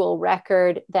visual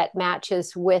record that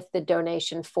matches with the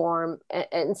donation form.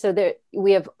 And so there,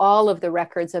 we have all of the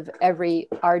records of every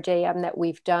RJM that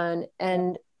we've done.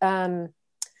 And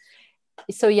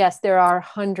so yes, there are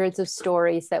hundreds of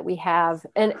stories that we have.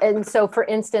 And so, for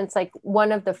instance, like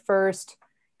one of the first,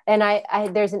 and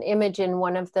there's an image in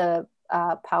one of the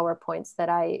PowerPoints that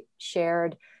I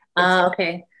shared.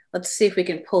 Okay. Let's see if we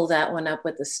can pull that one up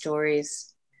with the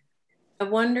stories. I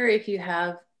wonder if you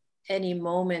have any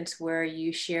moments where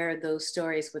you share those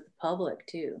stories with the public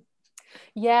too.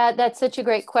 Yeah, that's such a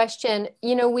great question.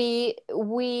 We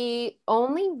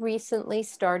only recently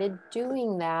started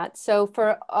doing that. So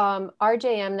for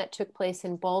RJM that took place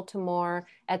in Baltimore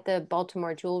at the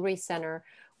Baltimore Jewelry Center,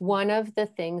 one of the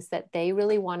things that they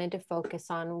really wanted to focus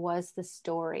on was the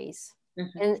stories.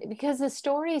 And because the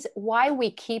stories, why we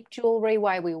keep jewelry,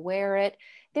 why we wear it,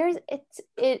 there's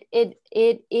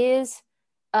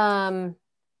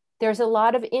a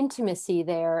lot of intimacy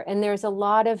there, and there's a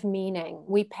lot of meaning.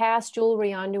 We pass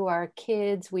jewelry on to our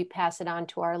kids, we pass it on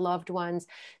to our loved ones.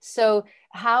 So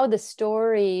how the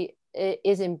story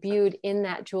is imbued in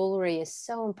that jewelry is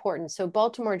so important. So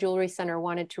Baltimore Jewelry Center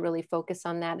wanted to really focus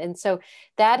on that. And so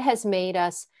that has made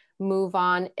us move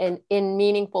on in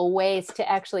meaningful ways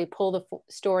to actually pull the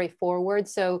story forward.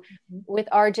 So with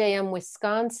RJM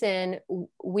Wisconsin,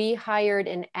 we hired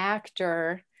an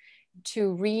actor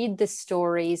to read the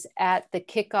stories at the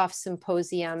kickoff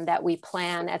symposium that we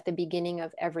plan at the beginning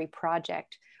of every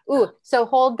project. So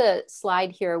hold the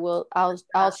slide here.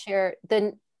 I'll share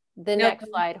the next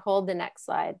slide. Hold the next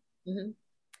slide.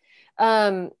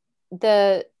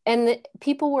 the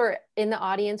people were in the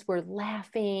audience were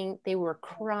laughing, they were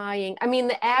crying. I mean,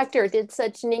 the actor did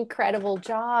such an incredible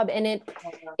job, and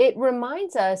it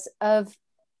reminds us of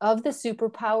the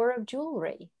superpower of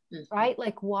jewelry, right?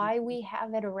 Like why we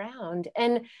have it around.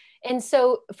 And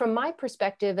so from my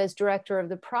perspective as director of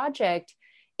the project,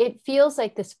 it feels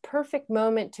like this perfect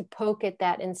moment to poke at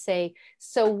that and say,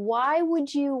 so why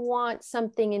would you want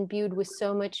something imbued with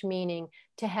so much meaning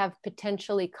to have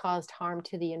potentially caused harm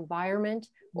to the environment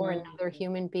or another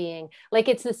human being? Like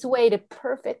it's this way to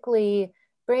perfectly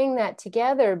bring that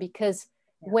together, because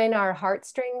when our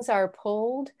heartstrings are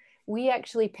pulled, we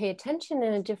actually pay attention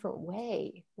in a different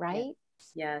way, right?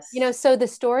 Yes. You know, so the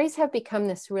stories have become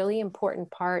this really important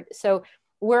part. So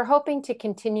we're hoping to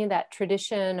continue that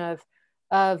tradition of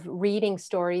reading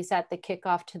stories at the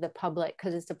kickoff to the public,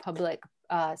 because it's a public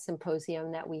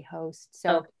symposium that we host.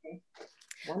 So,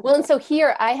 well, and so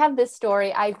here I have this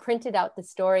story. I printed out the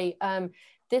story.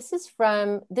 This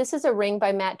is a ring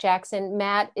by Matt Jackson.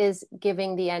 Matt is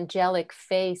giving the angelic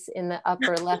face in the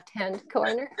upper left-hand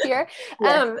corner here.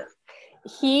 Yes.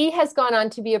 He has gone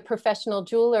on to be a professional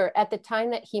jeweler. At the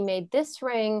time that he made this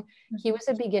ring, he was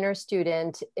a beginner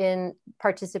student in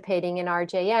participating in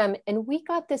RJM, and we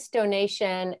got this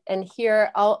donation. And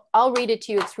here, I'll read it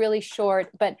to you. It's really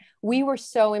short, but we were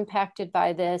so impacted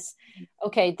by this.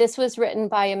 Okay, this was written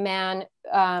by a man,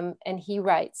 and he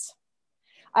writes,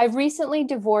 "I've recently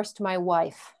divorced my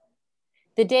wife.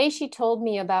 The day she told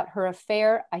me about her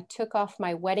affair, I took off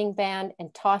my wedding band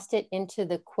and tossed it into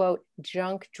the, quote,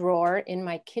 junk drawer in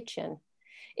my kitchen.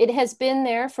 It has been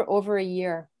there for over a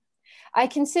year. I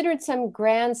considered some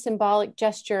grand symbolic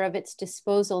gesture of its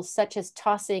disposal, such as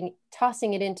tossing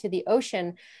it into the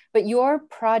ocean, but your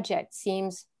project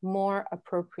seems more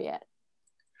appropriate."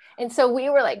 And so we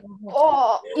were like,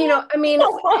 oh, I mean,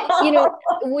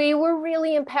 we were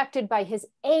really impacted by his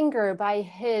anger, by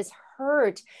his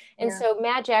hurt. And so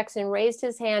Matt Jackson raised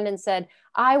his hand and said,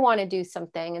 I want to do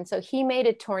something. And so he made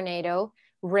a tornado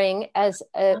ring as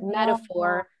a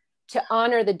metaphor to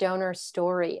honor the donor's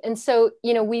story. And so,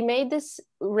 we made this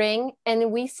ring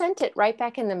and we sent it right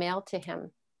back in the mail to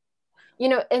him.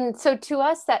 And so to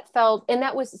us that felt, and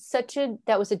that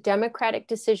was a democratic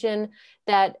decision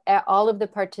that all of the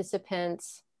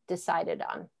participants decided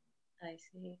on. I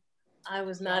see. I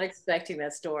was not expecting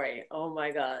that story. Oh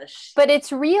my gosh. But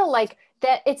it's real, like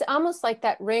that. It's almost like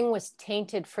that ring was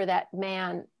tainted for that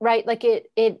man, right? Like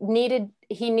he needed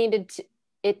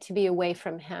it to be away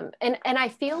from him. And I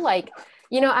feel like,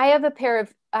 I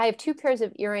have two pairs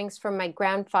of earrings from my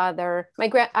grandfather.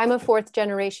 I'm a fourth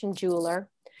generation jeweler.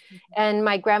 And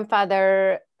my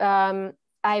grandfather,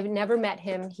 I've never met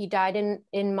him. He died in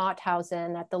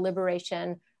Mauthausen at the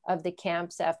liberation of the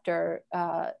camps at the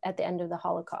end of the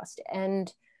Holocaust.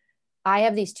 And I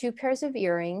have these two pairs of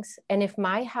earrings. And if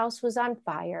my house was on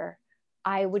fire,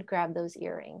 I would grab those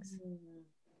earrings,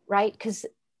 right? Because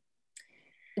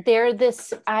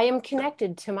I am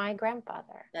connected to my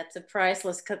grandfather. That's a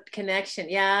priceless connection.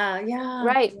 Yeah.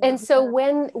 Right. And so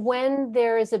when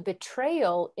there is a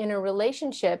betrayal in a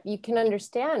relationship, you can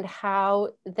understand how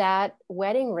that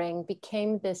wedding ring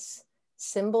became this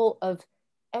symbol of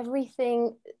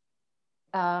everything.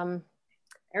 Everything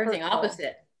hurtful.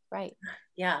 Opposite. Right.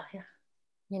 Yeah.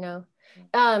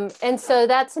 And so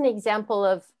that's an example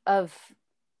of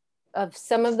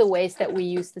some of the ways that we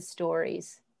use the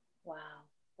stories. Wow.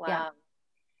 Yeah.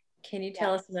 Can you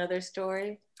tell us another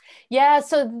story? Yeah,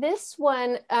 so this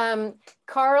one,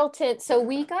 Carlton, so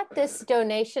we got this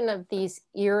donation of these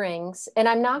earrings, and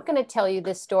I'm not going to tell you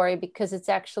this story because it's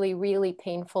actually really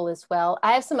painful as well.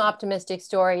 I have some optimistic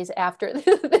stories after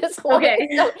this one.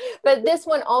 Okay. But this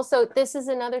one also, this is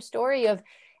another story of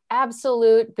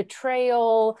absolute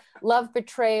betrayal, love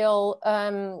betrayal,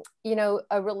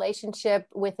 a relationship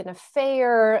with an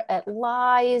affair,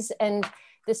 lies, and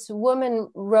this woman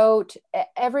wrote,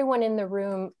 everyone in the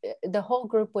room, the whole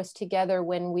group was together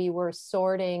when we were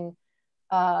sorting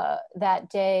that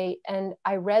day. And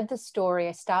I read the story.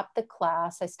 I stopped the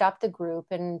class. I stopped the group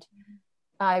and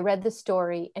I read the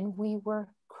story and we were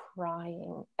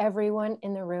crying. Everyone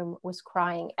in the room was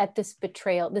crying at this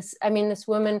betrayal. This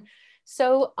woman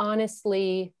so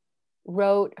honestly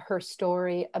wrote her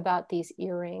story about these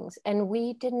earrings and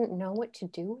we didn't know what to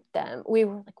do with them. We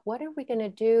were like, what are we going to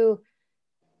do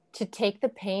to take the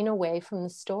pain away from the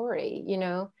story,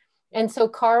 And so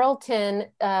Carlton,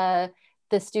 the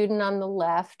student on the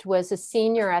left, was a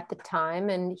senior at the time,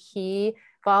 and he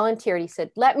volunteered. He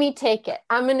said, let me take it.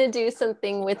 I'm going to do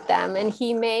something with them. And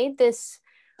he made this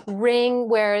ring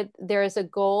where there's a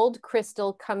gold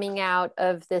crystal coming out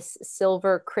of this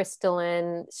silver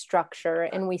crystalline structure.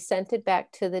 And we sent it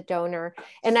back to the donor.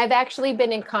 And I've actually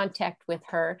been in contact with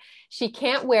her. She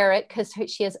can't wear it because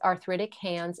she has arthritic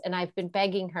hands. And I've been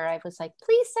begging her. I was like,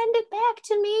 please send it back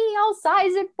to me. I'll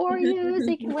size it for you so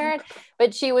you can wear it.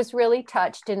 But she was really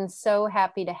touched and so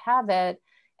happy to have it.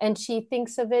 And she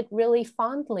thinks of it really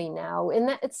fondly now. And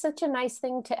that it's such a nice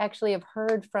thing to actually have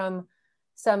heard from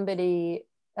somebody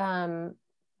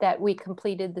that we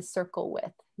completed the circle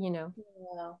with, you know.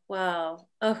 Wow. Wow.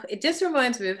 Oh, it just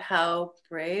reminds me of how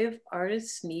brave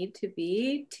artists need to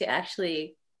be to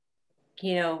actually,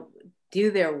 you know,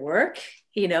 do their work,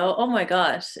 you know. Oh my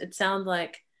gosh, it sounds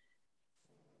like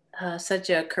such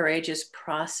a courageous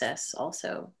process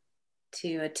also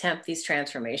to attempt these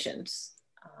transformations.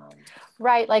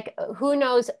 Right. Like, who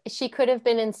knows, she could have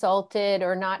been insulted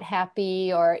or not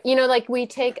happy, or, you know, like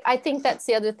I think that's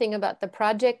the other thing about the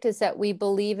project is that we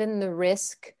believe in the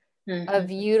risk of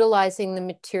utilizing the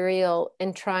material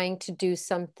and trying to do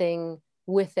something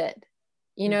with it.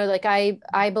 You know, like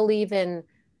I believe in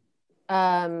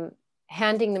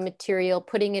handing the material,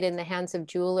 putting it in the hands of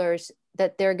jewelers,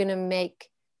 that they're going to make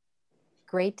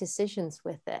great decisions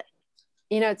with it.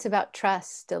 You know, it's about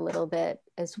trust a little bit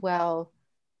as well.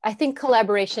 I think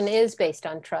collaboration is based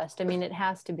on trust. I mean, it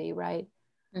has to be, right?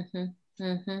 So,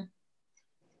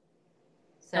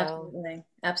 absolutely.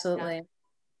 Absolutely.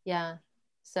 Yeah.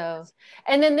 So,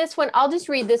 and then this one, I'll just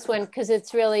read this one because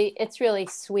it's really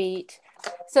sweet.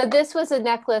 So this was a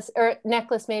necklace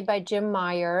made by Jim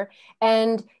Meyer,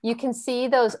 and you can see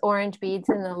those orange beads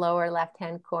in the lower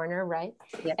left-hand corner, right?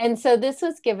 Yeah. And so this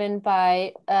was given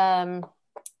by a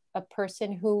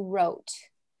person who wrote,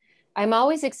 I'm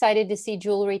always excited to see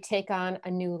jewelry take on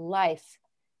a new life.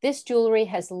 This jewelry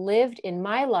has lived in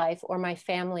my life or my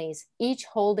family's, each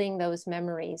holding those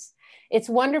memories. It's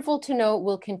wonderful to know it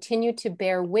will continue to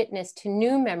bear witness to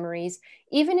new memories,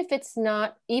 even if its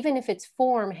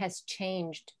form has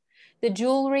changed. The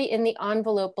jewelry in the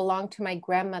envelope belonged to my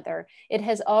grandmother. It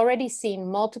has already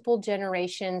seen multiple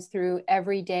generations through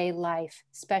everyday life,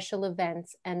 special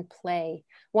events, and play.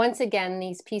 Once again,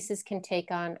 these pieces can take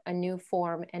on a new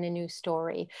form and a new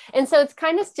story. And so it's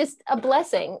kind of just a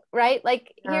blessing, right?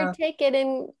 Like, here, take it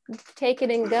and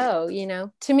go, you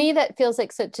know? To me, that feels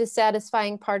like such a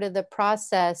satisfying part of the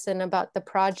process and about the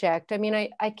project. I mean,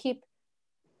 I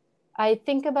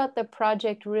think about the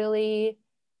project really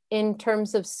in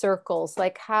terms of circles,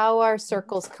 like how are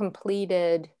circles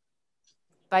completed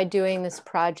by doing this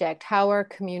project? How are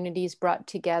communities brought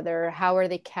together? How are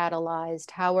they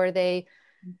catalyzed? How are they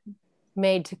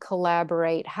made to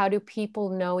collaborate? How do people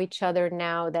know each other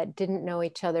now that didn't know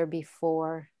each other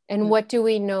before? And what do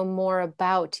we know more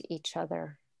about each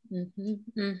other? I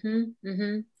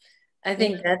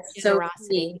think that's so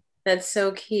key. That's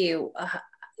so key.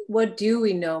 What do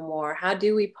we know more? How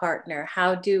do we partner?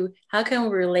 How can we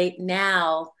relate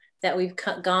now that we've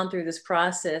gone through this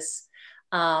process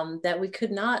that we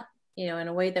could not, you know, in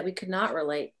a way that we could not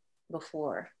relate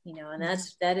before, you know, and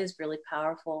that is really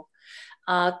powerful.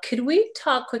 Could we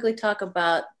quickly talk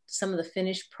about some of the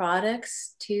finished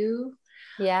products too?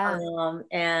 Yeah.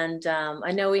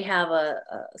 I know we have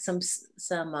some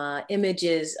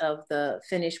images of the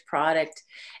finished product,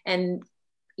 and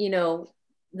you know,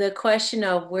 the question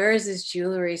of where is this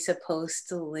jewelry supposed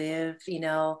to live, you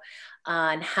know,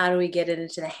 and how do we get it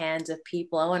into the hands of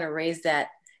people? I want to raise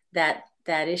that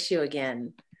issue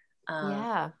again.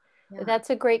 Yeah, that's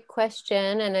a great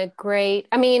question, and it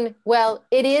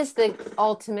is the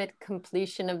ultimate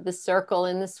completion of the circle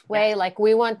in this way. Yeah. Like,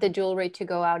 we want the jewelry to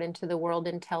go out into the world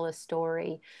and tell a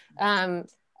story.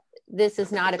 This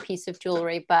is not a piece of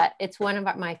jewelry, but it's one of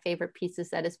my favorite pieces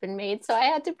that has been made. So I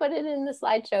had to put it in the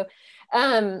slideshow.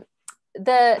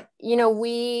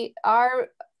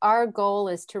 Our goal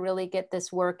is to really get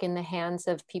this work in the hands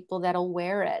of people that'll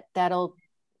wear it, that'll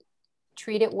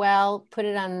treat it well, put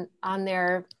it on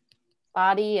their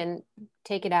body and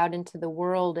take it out into the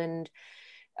world. And,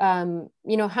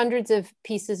 hundreds of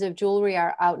pieces of jewelry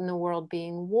are out in the world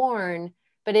being worn,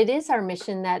 but it is our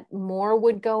mission that more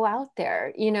would go out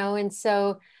there, you know? And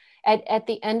so at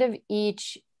the end of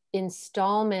each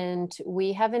installment,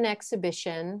 we have an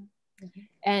exhibition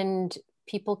and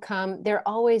people come. They're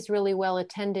always really well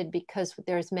attended because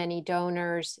there's many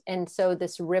donors. And so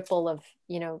this ripple of,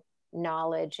 you know,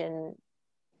 knowledge, and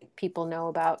people know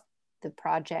about the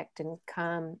project and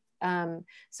come.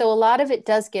 So a lot of it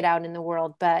does get out in the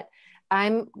world, but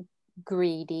I'm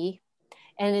greedy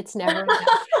and it's never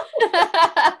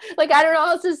like, I don't know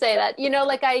how else to say that, you know,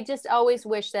 like, I just always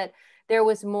wish that there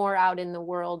was more out in the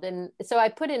world. And so I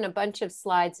put in a bunch of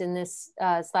slides in this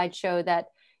slideshow that,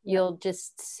 you'll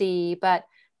just see. But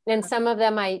and some of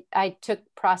them I took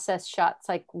process shots,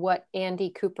 like what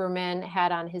Andy Cooperman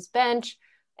had on his bench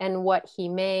and what he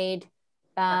made.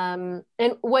 And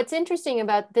what's interesting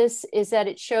about this is that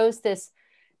it shows this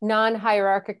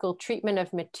non-hierarchical treatment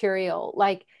of material.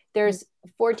 Like there's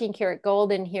 14 karat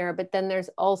gold in here, but then there's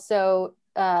also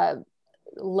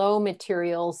low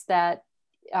materials that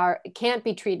can't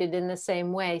be treated in the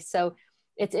same way. So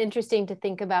it's interesting to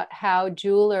think about how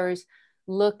jewelers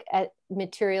look at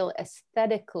material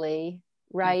aesthetically,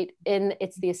 right? And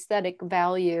it's the aesthetic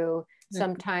value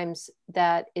sometimes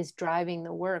that is driving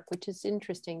the work, which is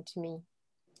interesting to me.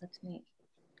 That's neat.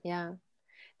 Yeah.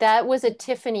 That was a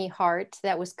Tiffany heart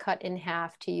that was cut in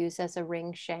half to use as a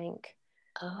ring shank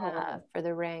for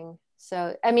the ring.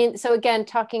 So, I mean, so again,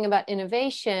 talking about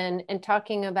innovation and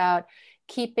talking about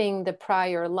keeping the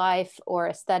prior life or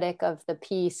aesthetic of the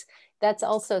piece, that's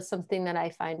also something that I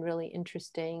find really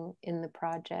interesting in the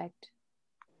project.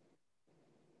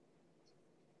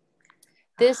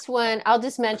 This one, I'll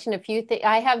just mention a few things.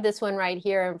 I have this one right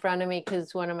here in front of me because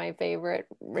it's one of my favorite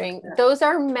rings. Those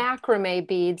are macrame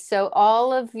beads. So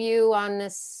all of you on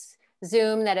this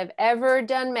Zoom that have ever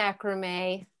done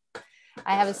macrame,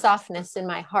 I have a softness in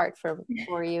my heart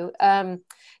for you.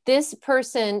 This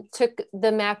person took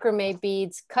the macrame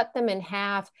beads, cut them in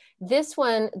half. This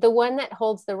one, the one that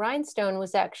holds the rhinestone,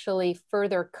 was actually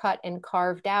further cut and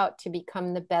carved out to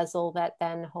become the bezel that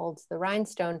then holds the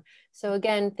rhinestone. So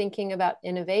again, thinking about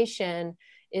innovation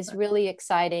is really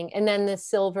exciting. And then the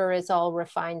silver is all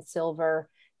refined silver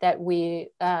that we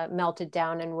melted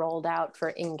down and rolled out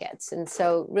for ingots. And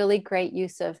so really great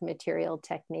use of material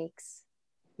techniques.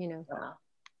 You know, wow.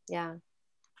 Yeah.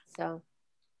 So,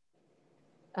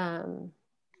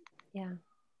 yeah.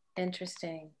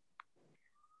 Interesting.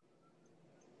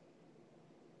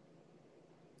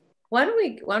 Why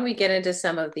don't we get into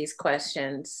some of these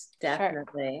questions?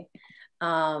 Definitely.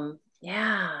 Sure.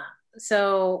 Yeah.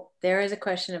 So there is a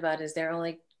question about, is there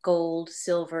only gold,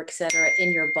 silver, etc.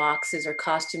 in your boxes or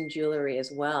costume jewelry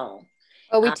as well?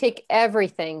 Oh, we take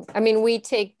everything. I mean, we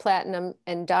take platinum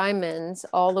and diamonds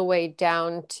all the way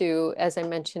down to, as I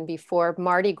mentioned before,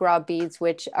 Mardi Gras beads,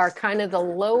 which are kind of the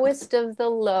lowest of the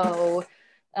low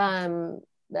and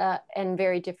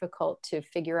very difficult to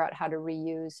figure out how to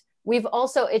reuse. We've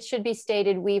also, it should be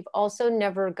stated, we've also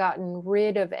never gotten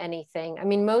rid of anything. I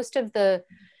mean, most of the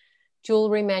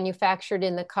jewelry manufactured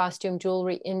in the costume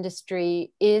jewelry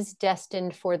industry is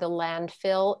destined for the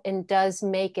landfill and does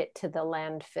make it to the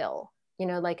landfill. You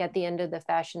know, like at the end of the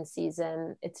fashion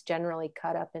season, it's generally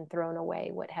cut up and thrown away,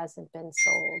 what hasn't been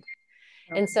sold.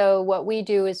 Okay. And so what we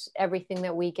do is everything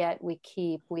that we get, we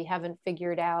keep. We haven't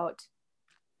figured out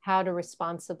how to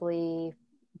responsibly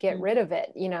get rid of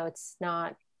it. You know, it's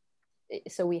not,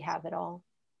 so we have it all.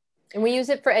 And we use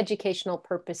it for educational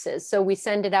purposes. So we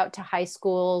send it out to high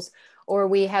schools, or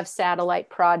we have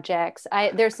satellite projects.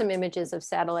 There's some images of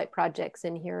satellite projects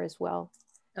in here as well.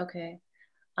 Okay.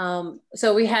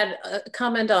 So we had a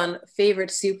comment on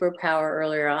favorite superpower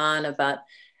earlier on about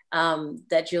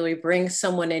that jewelry brings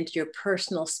someone into your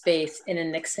personal space in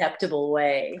an acceptable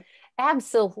way.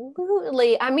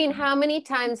 Absolutely. I mean, how many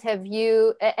times have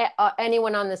you,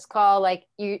 anyone on this call, like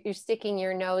you're sticking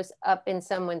your nose up in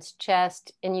someone's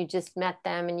chest and you just met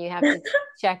them and you have to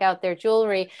check out their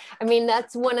jewelry? I mean,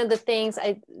 that's one of the things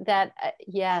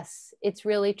yes, it's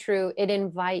really true. It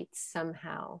invites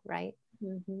somehow, right?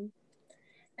 Mm-hmm.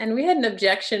 And we had an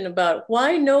objection about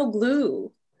why no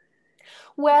glue?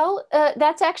 Well,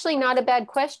 that's actually not a bad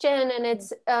question. And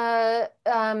it's,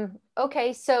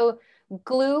 okay, so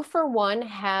glue, for one,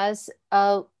 has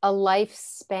a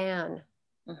lifespan,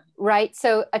 right?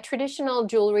 So a traditional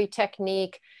jewelry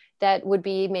technique that would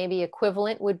be maybe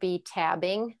equivalent would be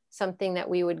tabbing, something that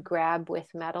we would grab with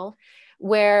metal,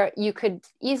 where you could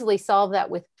easily solve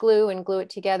that with glue and glue it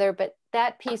together, but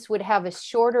that piece would have a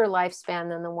shorter lifespan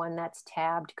than the one that's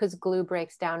tabbed because glue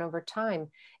breaks down over time.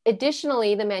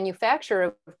 Additionally, the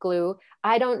manufacturer of glue,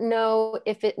 I don't know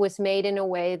if it was made in a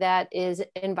way that is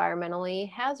environmentally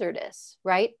hazardous,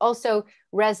 right? Also,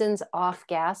 resins off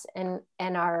gas and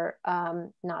are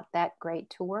not that great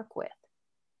to work with.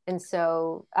 And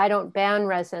so I don't ban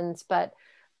resins, but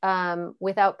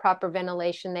without proper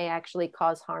ventilation, they actually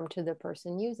cause harm to the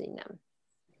person using them.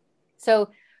 So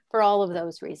for all of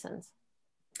those reasons,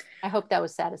 I hope that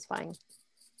was satisfying.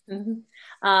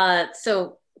 Mm-hmm.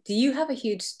 So do you have a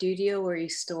huge studio where you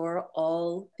store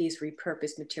all these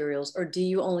repurposed materials, or do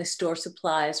you only store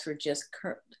supplies for just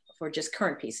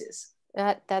current pieces?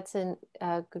 That's a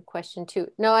good question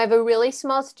too. No, I have a really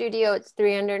small studio. It's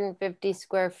 350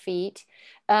 square feet.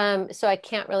 So I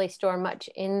can't really store much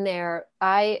in there.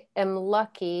 I am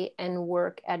lucky and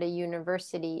work at a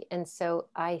university. And so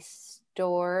I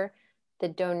store the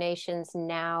donations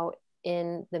now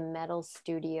in the metal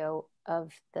studio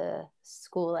of the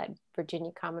school at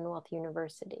Virginia Commonwealth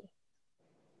University.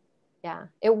 Yeah,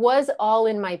 it was all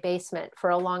in my basement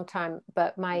for a long time,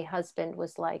 but my husband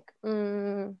was like,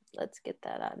 let's get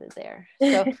that out of there.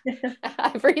 So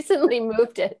I've recently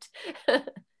moved it.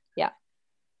 Yeah.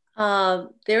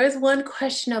 There was one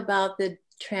question about the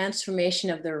transformation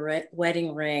of the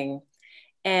wedding ring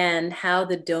and how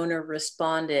the donor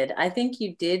responded. I think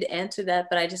you did answer that,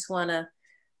 but I just want to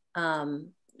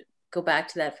go back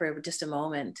to that for just a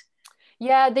moment.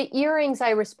 Yeah, the earrings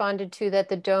I responded to, that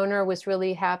the donor was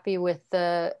really happy with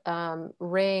the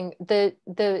ring.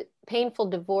 The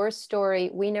painful divorce story,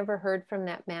 we never heard from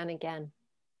that man again.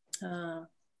 Yeah.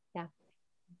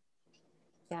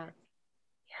 Yeah.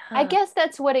 I guess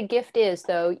that's what a gift is,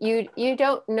 though. You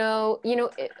don't know,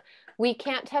 we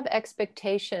can't have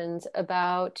expectations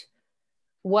about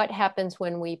what happens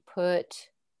when we put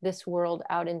this world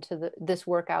out into this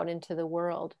work out into the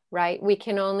world, right? We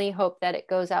can only hope that it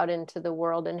goes out into the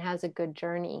world and has a good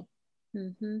journey.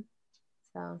 Mm-hmm.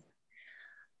 So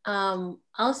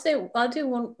I'll do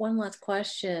one last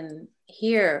question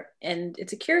here, and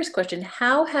it's a curious question.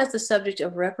 How has the subject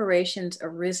of reparations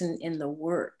arisen in the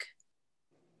work?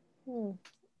 In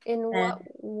what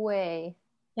way?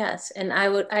 Yes, and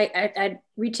I'd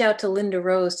reach out to Linda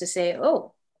Rose to say,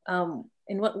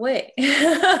 in what way?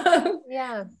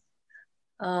 Yeah.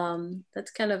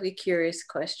 That's kind of a curious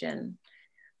question.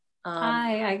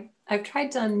 Hi, I've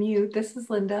tried to unmute. This is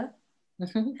Linda.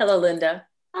 Hello, Linda.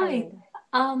 Hi.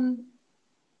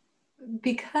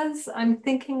 Because I'm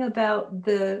thinking about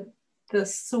the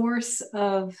source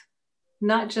of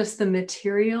not just the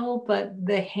material, but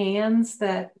the hands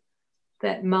that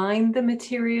mined the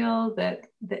material, that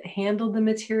handled the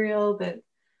material, that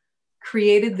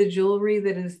created the jewelry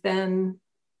that is then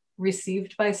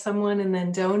received by someone and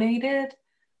then donated.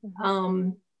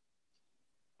 Mm-hmm.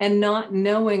 And not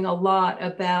knowing a lot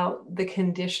about the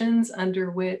conditions under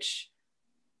which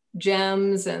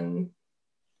gems and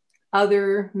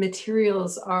other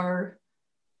materials are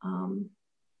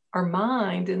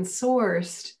mined and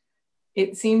sourced,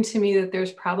 it seemed to me that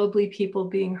there's probably people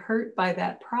being hurt by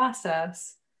that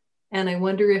process. And I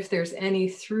wonder if there's any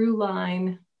through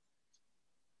line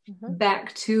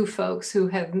back to folks who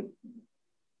have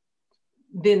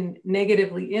been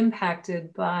negatively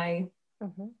impacted by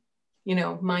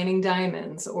mining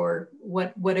diamonds or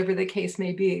whatever the case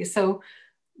may be. So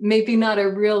maybe not a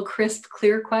real crisp,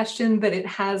 clear question, but it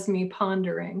has me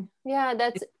pondering. Yeah,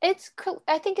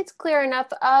 I think it's clear enough.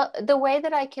 The way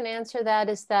that I can answer that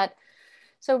is that,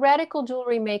 so Radical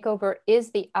Jewelry Makeover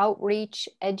is the outreach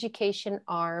education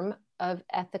arm of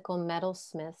Ethical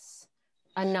Metalsmiths,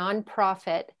 a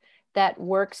nonprofit that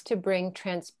works to bring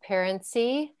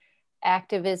transparency,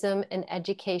 activism, and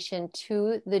education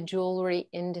to the jewelry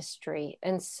industry.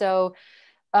 And so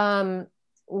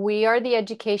we are the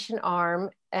education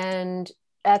arm, and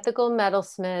Ethical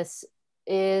Metalsmiths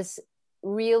is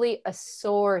really a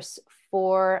source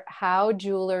for how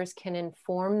jewelers can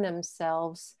inform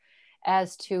themselves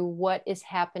as to what is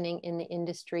happening in the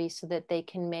industry so that they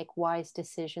can make wise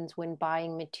decisions when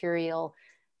buying material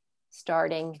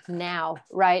starting now,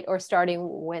 right? Or starting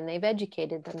when they've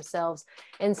educated themselves.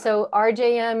 And so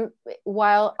RJM,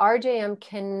 while RJM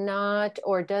cannot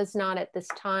or does not at this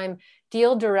time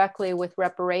deal directly with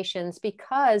reparations,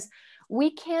 because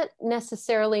we can't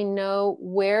necessarily know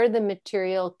where the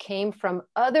material came from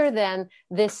other than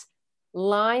this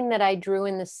line that I drew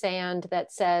in the sand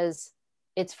that says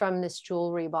it's from this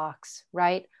jewelry box,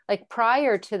 right? Like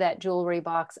prior to that jewelry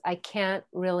box, I can't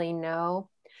really know.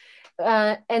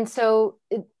 And so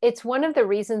it's one of the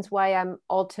reasons why I'm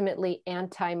ultimately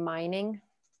anti-mining,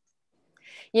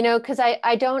 because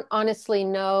I don't honestly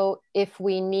know if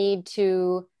we need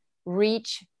to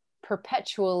reach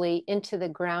perpetually into the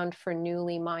ground for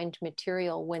newly mined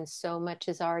material when so much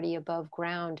is already above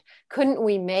ground. Couldn't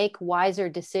we make wiser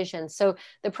decisions? So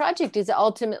the project is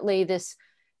ultimately this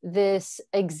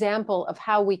example of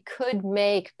how we could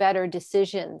make better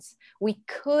decisions. We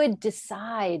could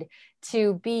decide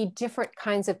to be different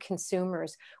kinds of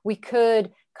consumers. We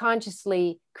could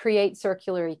consciously create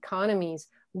circular economies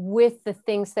with the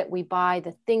things that we buy,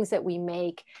 the things that we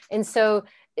make. And so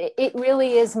it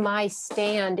really is my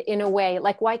stand in a way.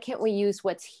 Like, why can't we use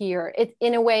what's here?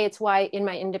 In a way, it's why in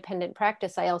my independent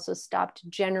practice, I also stopped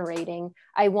generating.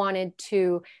 I wanted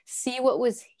to see what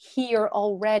was here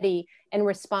already and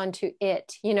respond to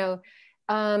it. You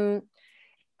know,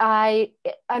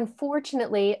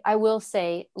 unfortunately, I will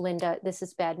say, Linda, this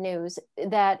is bad news,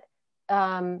 that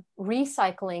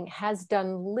recycling has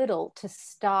done little to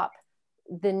stop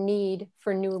the need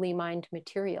for newly mined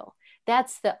material.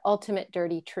 That's the ultimate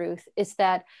dirty truth, is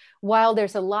that while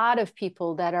there's a lot of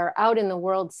people that are out in the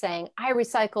world saying, I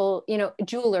recycle, you know,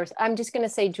 jewelers, I'm just going to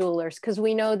say jewelers, because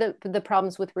we know the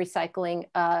problems with recycling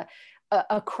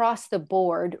across the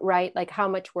board, right? Like how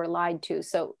much we're lied to.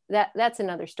 So that's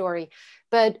another story.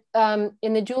 But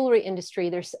in the jewelry industry,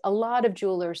 there's a lot of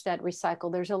jewelers that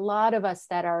recycle. There's a lot of us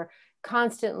that are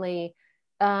constantly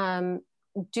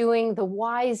doing the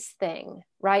wise thing,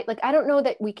 right? Like, I don't know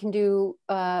that we can do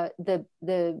the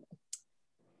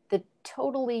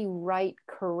totally right,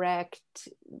 correct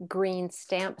green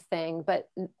stamp thing, but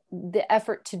the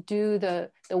effort to do the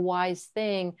wise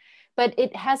thing, but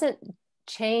it hasn't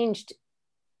changed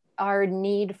our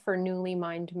need for newly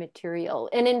mined material.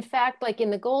 And in fact, like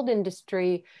in the gold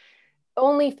industry,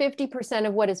 only 50%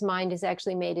 of what is mined is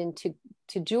actually made into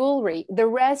jewelry. The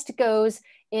rest goes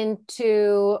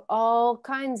into all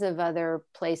kinds of other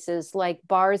places, like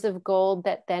bars of gold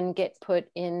that then get put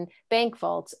in bank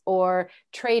vaults or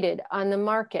traded on the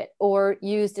market or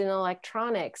used in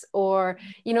electronics, or,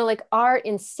 you know, like our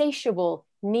insatiable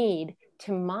need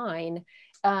to mine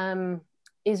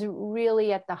is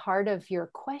really at the heart of your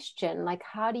question. Like,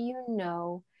 how do you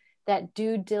know that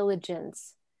due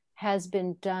diligence has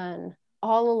been done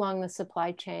all along the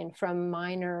supply chain from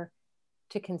miner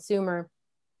to consumer?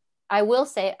 I will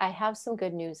say I have some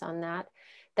good news on that,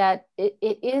 that it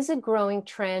is a growing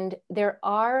trend. There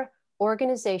are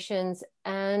organizations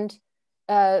and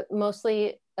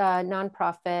mostly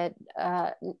nonprofit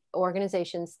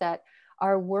organizations that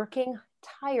are working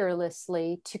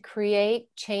tirelessly to create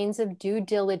chains of due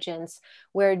diligence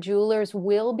where jewelers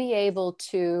will be able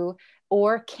to,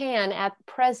 or can at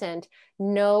present,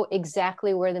 know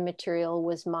exactly where the material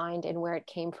was mined and where it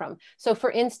came from. So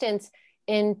for instance,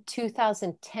 in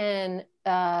 2010,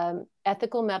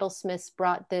 Ethical Metalsmiths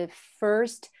brought the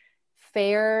first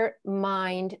fair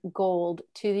mined gold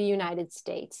to the United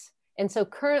States. And so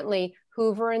currently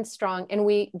Hoover and Strong, and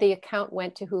the account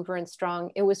went to Hoover and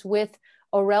Strong. It was with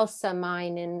Orelsa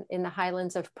mine in the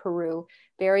highlands of Peru.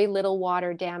 Very little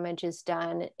water damage is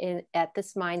done at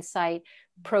this mine site.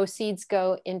 Proceeds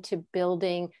go into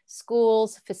building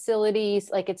schools, facilities,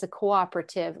 like it's a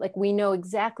cooperative. Like we know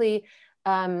exactly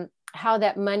how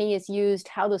that money is used,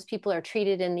 how those people are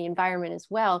treated in the environment as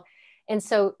well. And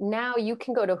so now you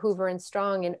can go to Hoover and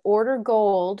Strong and order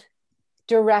gold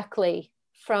directly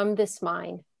from this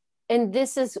mine. And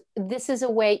this is a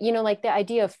way, you know, like the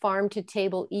idea of farm to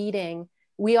table eating.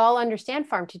 We all understand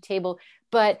farm to table,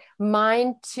 but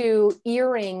mine to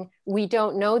earring, we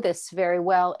don't know this very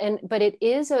well. But it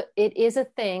is a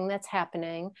thing that's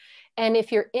happening. And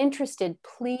if you're interested,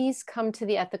 please come to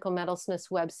the Ethical Metalsmiths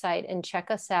website and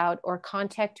check us out, or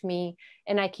contact me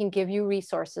and I can give you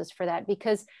resources for that.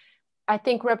 Because I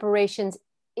think reparations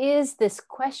is this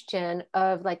question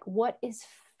of like, what is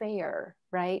fair,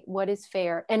 right? What is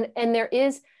fair? And there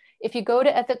is, if you go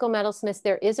to Ethical Metalsmiths,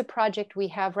 there is a project we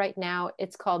have right now.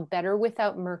 It's called Better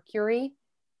Without Mercury.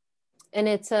 And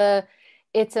it's a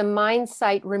mine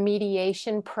site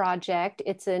remediation project.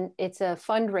 It's a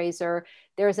fundraiser.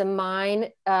 There's a mine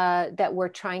that we're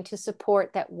trying to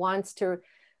support that wants to,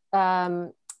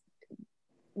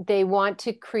 they want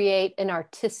to create an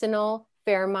artisanal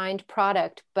fair mined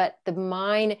product, but the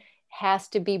mine has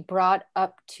to be brought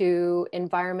up to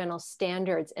environmental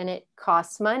standards and it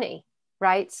costs money,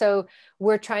 right? So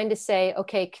we're trying to say,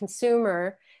 okay,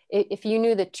 consumer, if you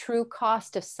knew the true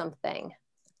cost of something,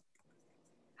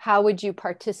 how would you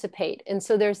participate? And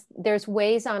so there's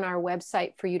ways on our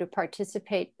website for you to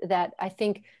participate that I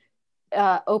think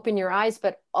open your eyes,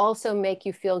 but also make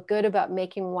you feel good about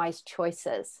making wise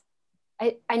choices.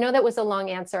 I know that was a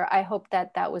long answer. I hope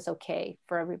that was okay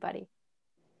for everybody.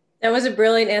 That was a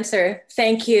brilliant answer.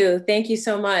 Thank you. Thank you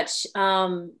so much.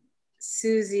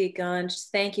 Susie Ganch,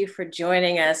 thank you for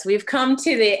joining us. We've come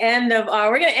to the end of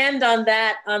we're going to end on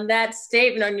that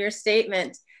statement, on your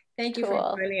statement. Thank you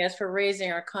for joining us, for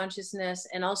raising our consciousness.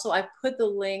 And also I put the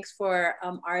links for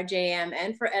RJM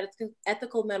and for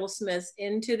Ethical Metalsmiths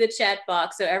into the chat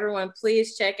box. So everyone,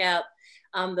 please check out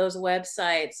those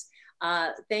websites.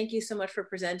 Thank you so much for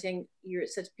presenting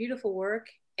such beautiful work.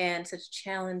 and such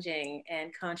challenging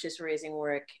and conscious raising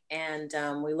work. And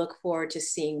we look forward to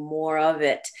seeing more of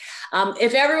it.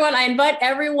 I invite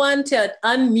everyone to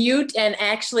unmute and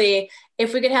actually,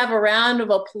 if we could have a round of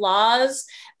applause,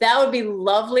 that would be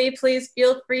lovely. Please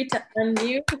feel free to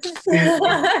unmute. This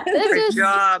Great is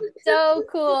job. so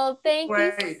cool. Thank you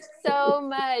Great. so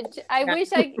much. I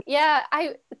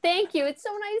thank you. It's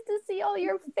so nice to see all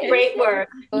your faces. Great work.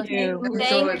 Thank you.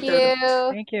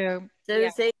 Thank you. Yeah,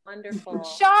 wonderful.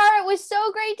 Shar, it was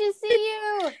so great to see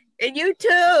you. And you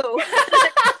too.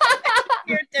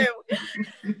 You too.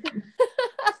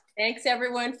 Thanks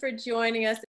everyone for joining us.